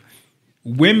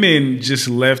 women just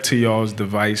left to y'all's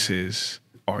devices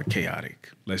are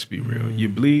chaotic. Let's be real. You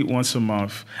bleed once a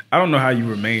month. I don't know how you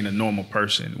remain a normal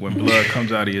person when blood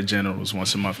comes out of your genitals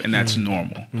once a month, and that's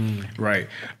normal, right?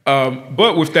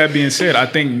 But with that being said, I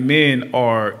think men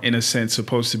are, in a sense,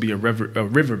 supposed to be a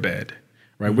riverbed,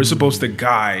 right? We're supposed to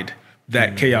guide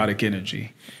that chaotic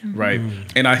energy, right?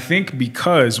 And I think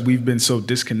because we've been so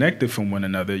disconnected from one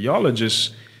another, y'all are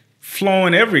just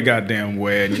flowing every goddamn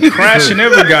way and crashing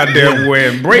every goddamn way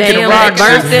and breaking rocks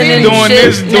and doing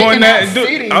this, doing that.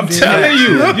 I'm telling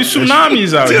you, you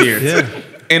tsunamis out here.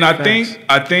 And I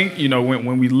think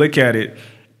when we look at it,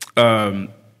 the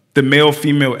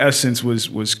male-female essence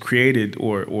was created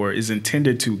or is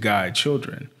intended to guide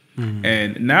children.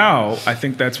 And now I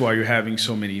think that's why you're having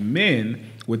so many men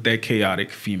with that chaotic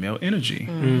female energy.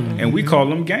 And we call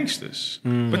them gangsters.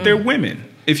 But they're women.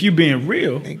 If you're being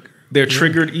real, they're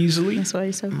triggered easily. That's why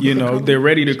you're so cool. They're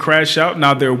ready to crash out.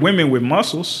 Now, they're women with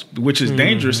muscles, which is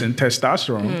dangerous in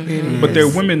testosterone. But they're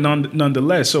women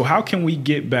nonetheless. So how can we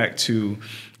get back to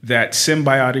that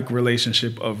symbiotic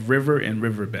relationship of river and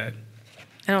riverbed?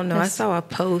 I don't know. I saw a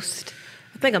post.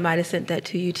 I think I might have sent that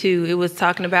to you, too. It was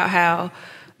talking about how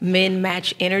men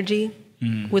match energy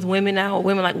with women now.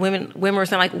 Women are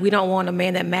saying, like, we don't want a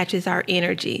man that matches our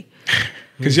energy.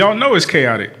 Because y'all know it's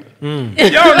chaotic.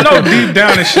 Y'all know deep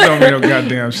down this shit don't make no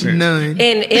goddamn sense. None.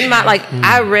 And in my,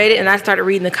 I read it and I started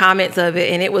reading the comments of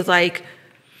it, and it was like,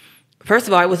 first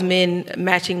of all, it was men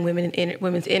matching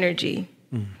women's energy.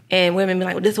 And women be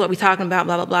like, well, this is what we're talking about,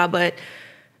 blah, blah, blah. But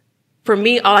for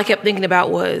me, all I kept thinking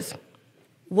about was,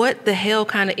 what the hell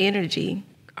kind of energy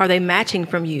are they matching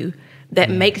from you that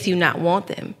makes you not want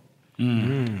them?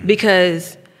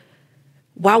 Because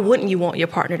why wouldn't you want your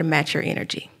partner to match your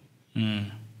energy?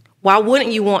 Why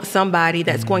wouldn't you want somebody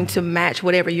that's going to match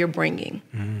whatever you're bringing?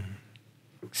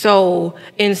 So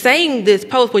in saying this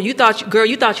post, well, you thought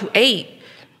you ate,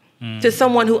 to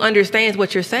someone who understands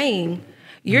what you're saying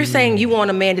saying you want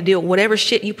a man to deal with whatever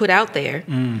shit you put out there.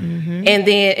 And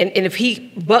then, and if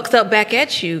he bucks up back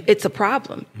at you, it's a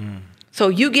problem. So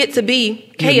you get to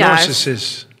be chaos.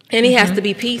 Narcissist. And he has to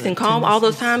be peace and calm all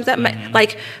those times.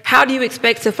 Like, how do you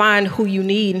expect to find who you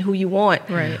need and who you want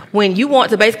when you want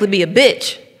to basically be a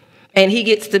bitch and he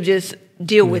gets to just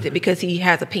deal with it because he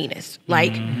has a penis?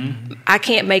 Like, I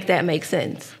can't make that make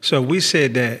sense. So we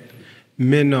said that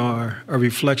men are a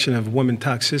reflection of women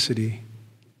toxicity.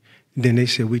 Then they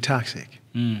said we toxic.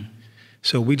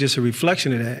 So we just a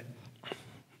reflection of that.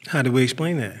 How do we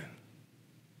explain that?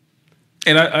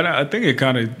 And I think it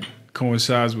kind of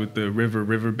coincides with the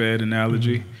riverbed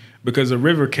analogy, because a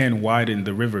river can widen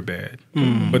the riverbed,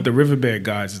 but the riverbed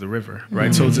guides the river,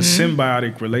 right? So it's a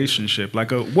symbiotic relationship.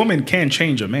 Like, a woman can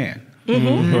change a man,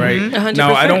 right? 100%.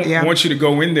 Now, I don't Yeah. want you to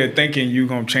go in there thinking you're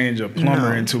going to change a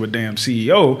plumber No. into a damn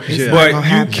CEO, not gonna but you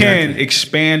happen. can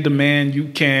expand a man. You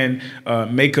can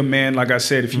make a man, like I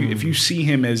said, if you see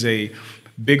him as a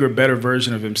bigger, better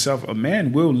version of himself, a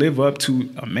man will live up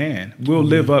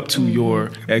to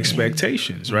your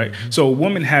expectations, right? So a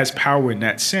woman has power in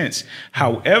that sense.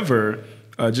 However,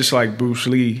 just like Bruce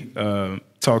Lee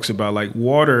talks about, like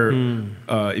water,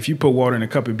 if you put water in a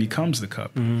cup, it becomes the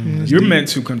cup. You're meant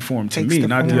to conform to Takes me, the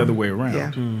not the form. other way around,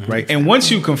 Yeah. right? And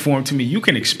once you conform to me, you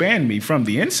can expand me from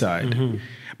the inside.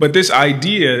 But this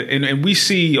idea, and we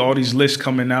see all these lists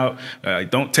coming out,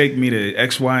 don't take me to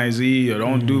X, Y, and Z, or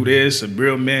don't do this, and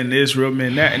real men this, real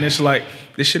men that. And it's like,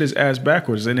 this shit is ass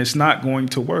backwards, and it's not going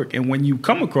to work. And when you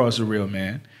come across a real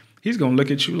man, he's going to look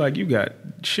at you like you got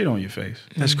shit on your face.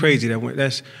 That's crazy.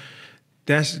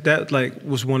 That like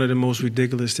was one of the most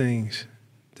ridiculous things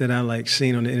that I like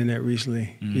seen on the internet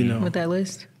recently. You know, With that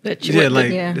list. But you yeah, would-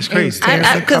 like yeah. it's crazy. There's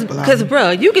a couple of Because, them.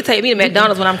 bro, you can take me to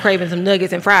McDonald's when I'm craving some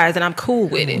nuggets and fries, and I'm cool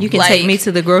with it. You can Like, take me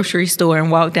to the grocery store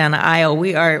and walk down the aisle.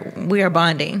 We are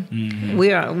bonding.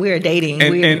 We are dating.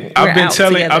 And, we're I've been out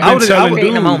telling, together.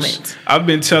 Creating a moment. I've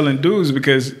been telling dudes,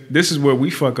 because this is where we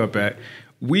fuck up at.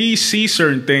 We see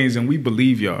certain things and we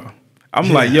believe y'all. I'm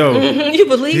like, yo, you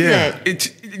believe that?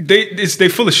 they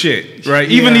full of shit, right?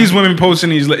 Even these women posting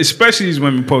these, especially these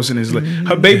women posting these.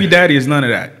 Her baby daddy is none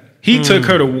of that. He took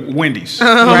her to Wendy's,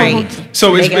 Right.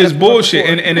 so They got it's a bullshit.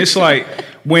 4-4. And it's like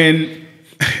when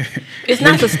It's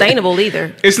not sustainable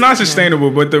either. it's not sustainable.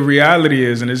 But the reality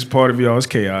is, and it's part of y'all's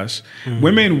chaos,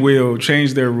 women will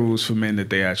change their rules for men that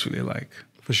they actually like.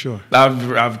 For sure.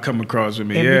 I've come across with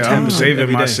me. Every time. I'm saving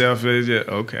Every day. myself.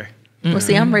 Okay. Well,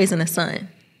 see, I'm raising a son.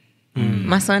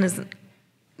 My son is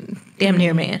damn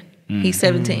near a man. He's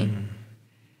 17.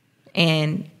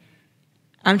 And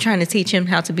I'm trying to teach him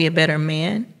how to be a better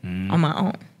man on my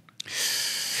own.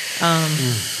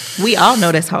 We all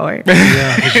know that's hard.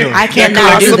 Yeah, for sure. I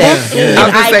cannot do that. Yeah.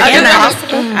 I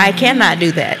was gonna say, I cannot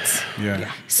do that.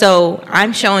 Yeah. So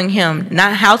I'm showing him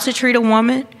not how to treat a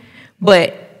woman,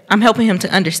 but I'm helping him to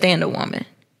understand a woman.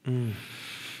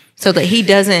 So that he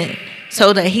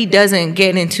doesn't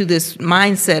get into this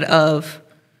mindset of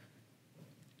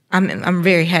I'm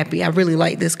very happy. I really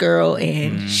like this girl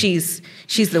and she's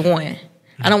the one.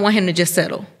 I don't want him to just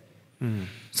settle.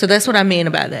 So that's what I mean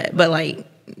about that. But like,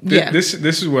 yeah. This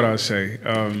is what I say.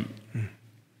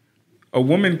 A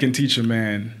woman can teach a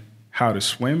man how to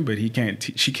swim, but she can't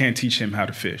teach him how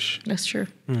to fish. That's true.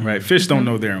 Right? Fish don't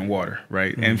know they're in water,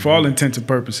 right? And for all intents and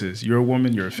purposes, you're a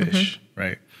woman, you're a fish,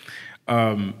 right?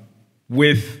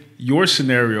 With your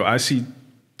scenario, I see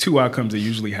two outcomes that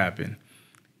usually happen.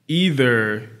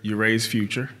 Either you raise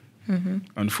Future,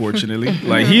 unfortunately.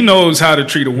 Like, he knows how to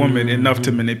treat a woman enough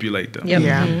to manipulate them. Yep.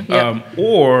 Yeah. Yep.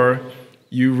 Or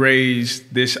you raise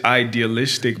this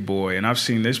idealistic boy, and I've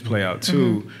seen this play out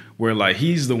too, where like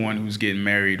he's the one who's getting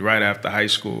married right after high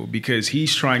school because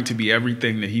he's trying to be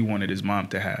everything that he wanted his mom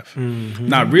to have.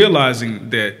 Not realizing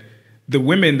that the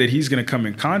women that he's going to come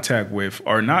in contact with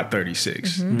are not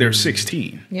 36. They're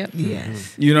 16. Yep.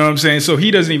 Yes. You know what I'm saying? So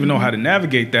he doesn't even know how to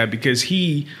navigate that because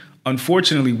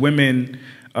unfortunately, women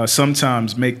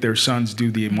sometimes make their sons do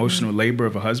the emotional labor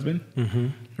of a husband,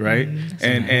 right?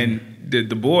 And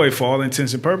the boy, for all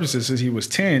intents and purposes, since he was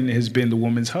 10, has been the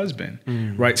woman's husband,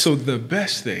 right? So the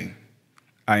best thing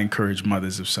I encourage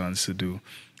mothers of sons to do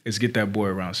is get that boy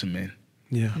around some men.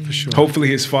 Yeah, for sure. Hopefully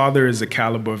his father is the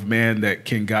caliber of man that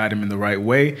can guide him in the right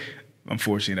way.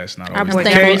 Unfortunately, that's not always the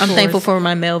case. I'm thankful for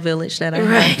my male village that I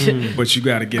have. But you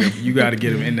got to get him. You got to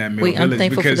get him in that male I'm village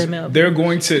thankful for because the male they're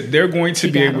going to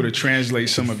be got able him. to translate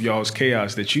some of y'all's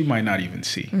chaos that you might not even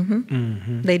see.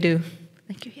 They do.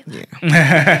 Thank you, Eli.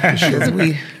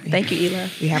 Because Thank you, Eli.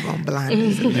 we have on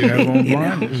blinders. You have on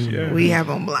blinders. Yeah. We have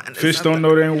on blinders. Fish don't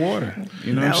know they're in water.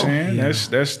 You know what I'm No.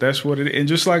 saying? That's what it is. And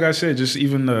just like I said, just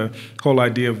even the whole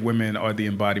idea of women are the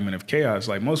embodiment of chaos.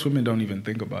 Like most women don't even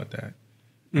think about that.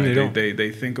 Right? They don't.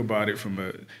 They think about it from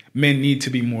men need to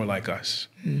be more like us.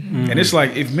 And it's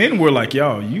like if men were like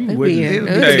y'all, you It would wouldn't.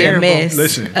 be Hey, a mess.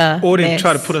 Listen. Or they Mess.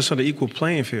 try to put us on the equal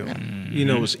playing field. You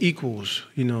know, it's equals.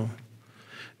 You know,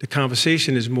 the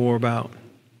conversation is more about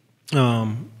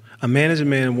a man is a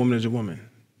man, a woman is a woman.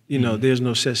 You know, there's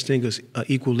no such thing as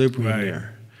equilibrium Right.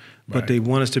 there. But Right. they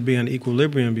want us to be on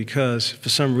equilibrium because for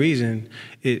some reason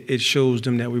it shows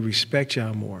them that we respect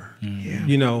y'all more. Yeah.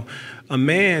 You know, a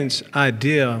man's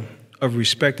idea of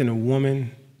respecting a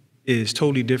woman is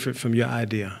totally different from your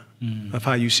idea of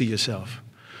how you see yourself.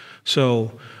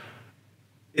 So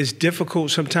it's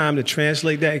difficult sometimes to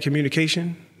translate that in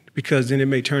communication because then it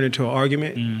may turn into an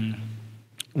argument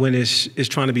when it's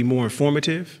trying to be more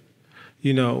informative.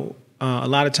 You know, a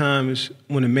lot of times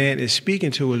when a man is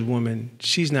speaking to his woman,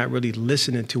 she's not really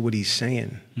listening to what he's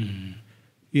saying. Mm-hmm.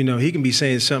 You know, he can be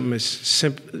saying something that's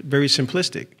very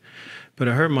simplistic, but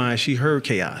in her mind, she heard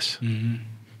chaos. Mm-hmm.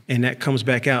 And that comes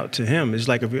back out to him. It's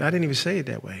like, I didn't even say it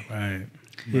that way. Right.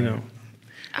 You know.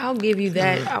 I'll give you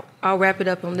that. I'll wrap it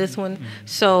up on this one.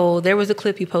 So there was a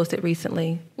clip you posted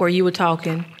recently where you were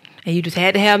talking, and you just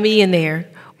had to have me in there.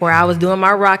 Where I was doing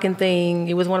my rocking thing.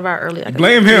 It was one of our early.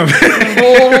 Blame him.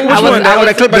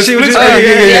 That clip I see was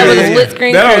that was a split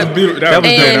screen. That was beautiful. That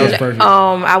was perfect.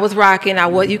 I was rocking.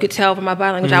 You could tell from my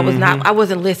body language. I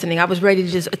wasn't listening. I was ready to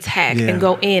just attack and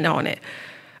go in on it.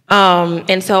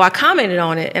 And so I commented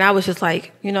on it, and I was just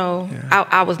like,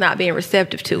 I was not being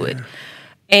receptive to it.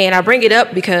 And I bring it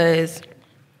up because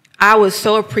I was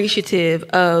so appreciative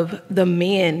of the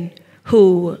men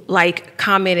who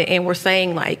commented and were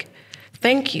saying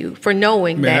thank you for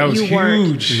knowing that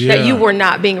you were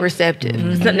not being receptive.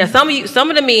 Mm-hmm. Now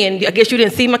some of the men, I guess you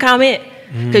didn't see my comment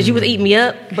because you was eating me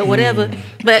up, but whatever.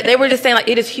 But they were just saying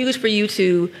it is huge for you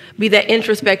to be that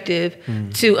introspective,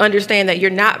 to understand that you're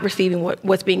not receiving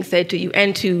what's being said to you,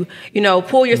 and to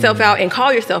pull yourself out and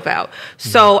call yourself out.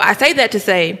 So I say that to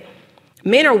say,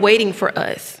 men are waiting for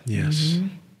us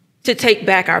to take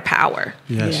back our power.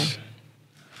 Yes.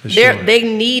 Yeah. Sure. They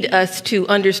need us to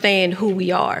understand who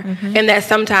we are, and that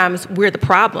sometimes we're the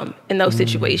problem in those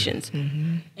situations.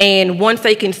 Mm-hmm. And once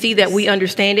they can see that we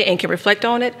understand it and can reflect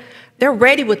on it, they're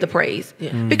ready with the praise.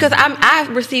 Yeah. Because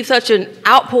I've received such an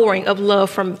outpouring of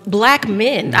love from black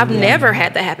men. I've never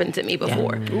had that happen to me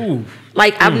before. Yeah.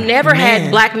 I've never had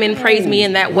black men praise me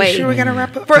in that way. Sure, we're gonna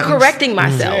wrap up for correcting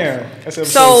myself. I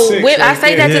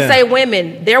say that to say,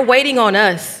 women, they're waiting on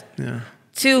us. Yeah.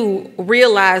 To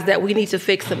realize that we need to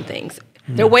fix some things.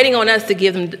 They're waiting on us to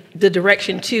give them the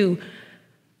direction to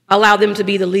allow them to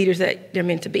be the leaders that they're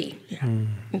meant to be. Yeah.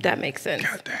 If that makes sense.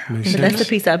 That's the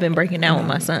piece I've been breaking down with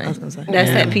my son. That's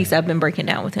that piece I've been breaking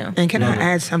down with him. And can I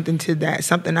add something to that?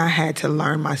 Something I had to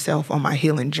learn myself on my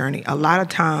healing journey. A lot of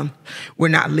time we're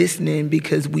not listening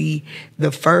because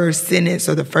the first sentence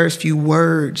or the first few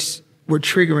words we're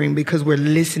triggering because we're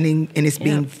listening and it's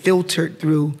being filtered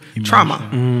through trauma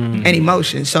and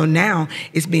emotion. So now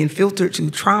it's being filtered through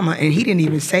trauma, and he didn't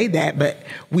even say that, but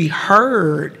we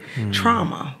heard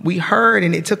trauma. We heard,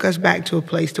 and it took us back to a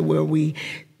place to where we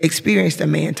experienced a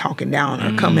man talking down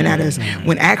or coming at us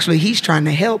when actually he's trying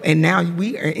to help, and now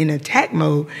we are in attack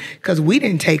mode because we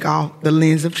didn't take off the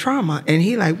lens of trauma. And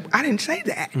he I didn't say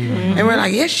that. And we're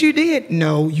like, yes, you did.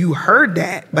 No, you heard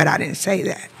that, but I didn't say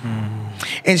that.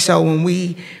 And so when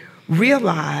we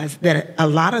realize that a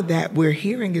lot of that we're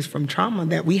hearing is from trauma,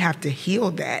 that we have to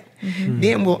heal that,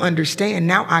 then we'll understand.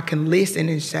 Now I can listen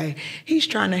and say, he's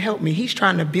trying to help me. He's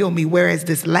trying to build me. Whereas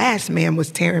this last man was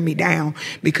tearing me down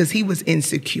because he was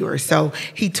insecure. So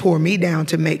he tore me down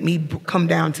to make me come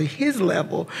down to his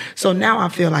level. So now I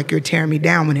feel like you're tearing me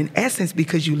down when in essence,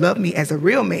 because you love me as a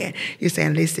real man, you're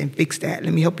saying, listen, fix that.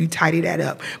 Let me help you tidy that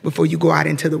up before you go out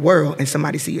into the world and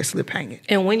somebody see your slip hanging.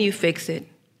 And when you fix it,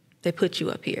 they put you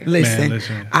up here. Listen.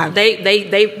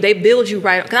 They build you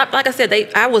right. Like I said,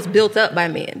 I was built up by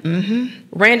men.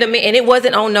 Random men. And it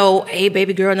wasn't, oh no, hey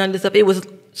baby girl, none of this stuff. It was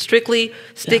strictly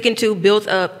sticking to, built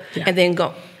up, and then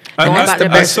go. That's the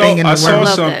best thing in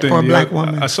the world for a black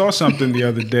woman. I saw something the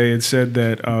other day. It said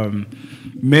that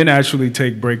men actually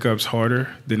take breakups harder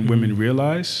than women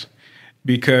realize,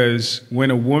 because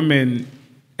when a woman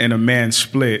and a man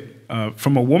split,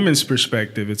 from a woman's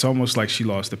perspective, it's almost like she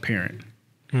lost a parent.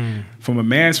 From a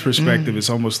man's perspective, it's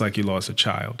almost like you lost a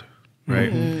child, right?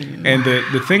 And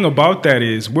the thing about that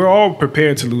is we're all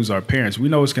prepared to lose our parents. We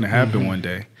know it's going to happen one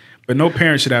day. But no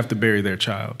parent should have to bury their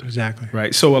child. Exactly.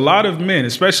 Right? So a lot of men,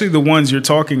 especially the ones you're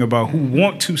talking about who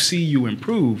want to see you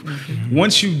improve,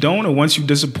 once you don't, or once you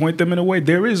disappoint them in a way,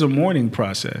 there is a mourning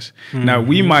process. Now,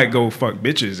 we might go fuck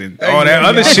bitches and all that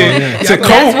other shit to cope.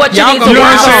 That's what you need to know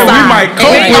what I'm saying? We might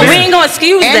cope with it. We ain't going to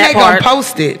excuse that part. And they going to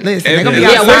post it. Listen, they're going to be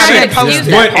outside and post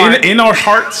it. But in our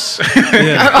hearts, you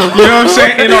know what I'm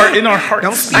saying? In our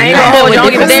hearts.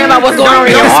 Don't give a damn about what's going on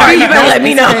in your heart. You better let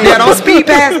me know. Don't speed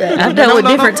past that. I've dealt with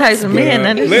different types of men.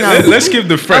 Let's give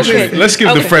the freshmen. Let's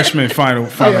give the freshmen final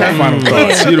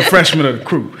thoughts. You're the freshman of the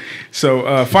crew.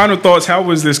 So, final thoughts. How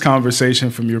was this conversation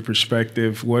from your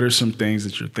perspective? What are some things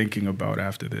that you're thinking about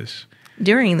after this?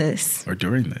 During this,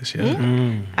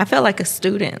 yeah. I felt like a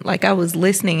student. Like I was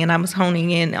listening and I was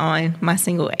honing in on my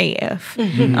single AF.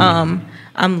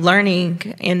 I'm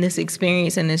learning in this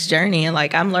experience and this journey, and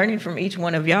like I'm learning from each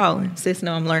one of y'all. Sis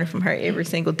know I'm learning from her every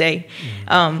single day.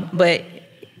 But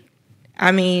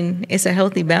I mean, it's a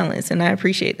healthy balance, and I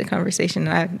appreciate the conversation.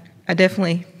 I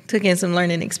definitely took in some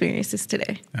learning experiences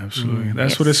today. Absolutely.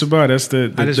 That's what it's about. That's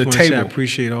the I just the want to say I table.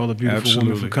 appreciate all the beautiful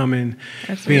women for coming,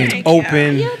 Absolutely. being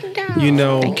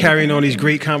open, carrying on these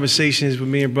great conversations with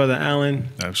me and Brother Allen.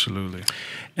 Absolutely.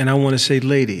 And I want to say,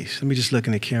 ladies, let me just look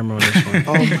in the camera on this one.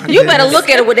 Oh my You better goodness. look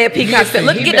at it with that peacock feather.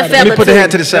 Look, get the feather. Let me put the too.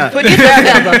 hat to the side. Get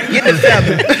the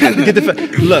feather. Get the feather.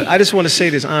 Get the look, I just want to say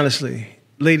this honestly.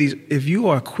 Ladies, if you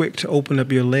are quick to open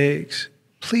up your legs,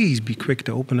 please be quick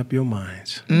to open up your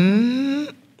minds.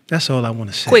 That's all I want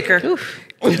to say. Quicker.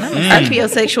 I'm a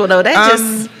sapiosexual though. That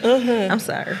just I'm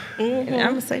sorry.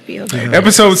 I'm a sapio.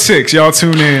 Episode 6. Y'all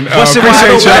tune in. What's it wide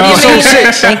Appreciate open? y'all. Episode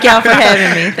 6. Thank y'all for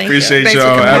having me. Thank you. Appreciate Thanks for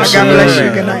y'all. coming on. God Absolutely. bless you.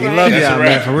 Good night. We love That's y'all, a man.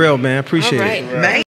 wrap. For real, man. Appreciate All it. right. Man.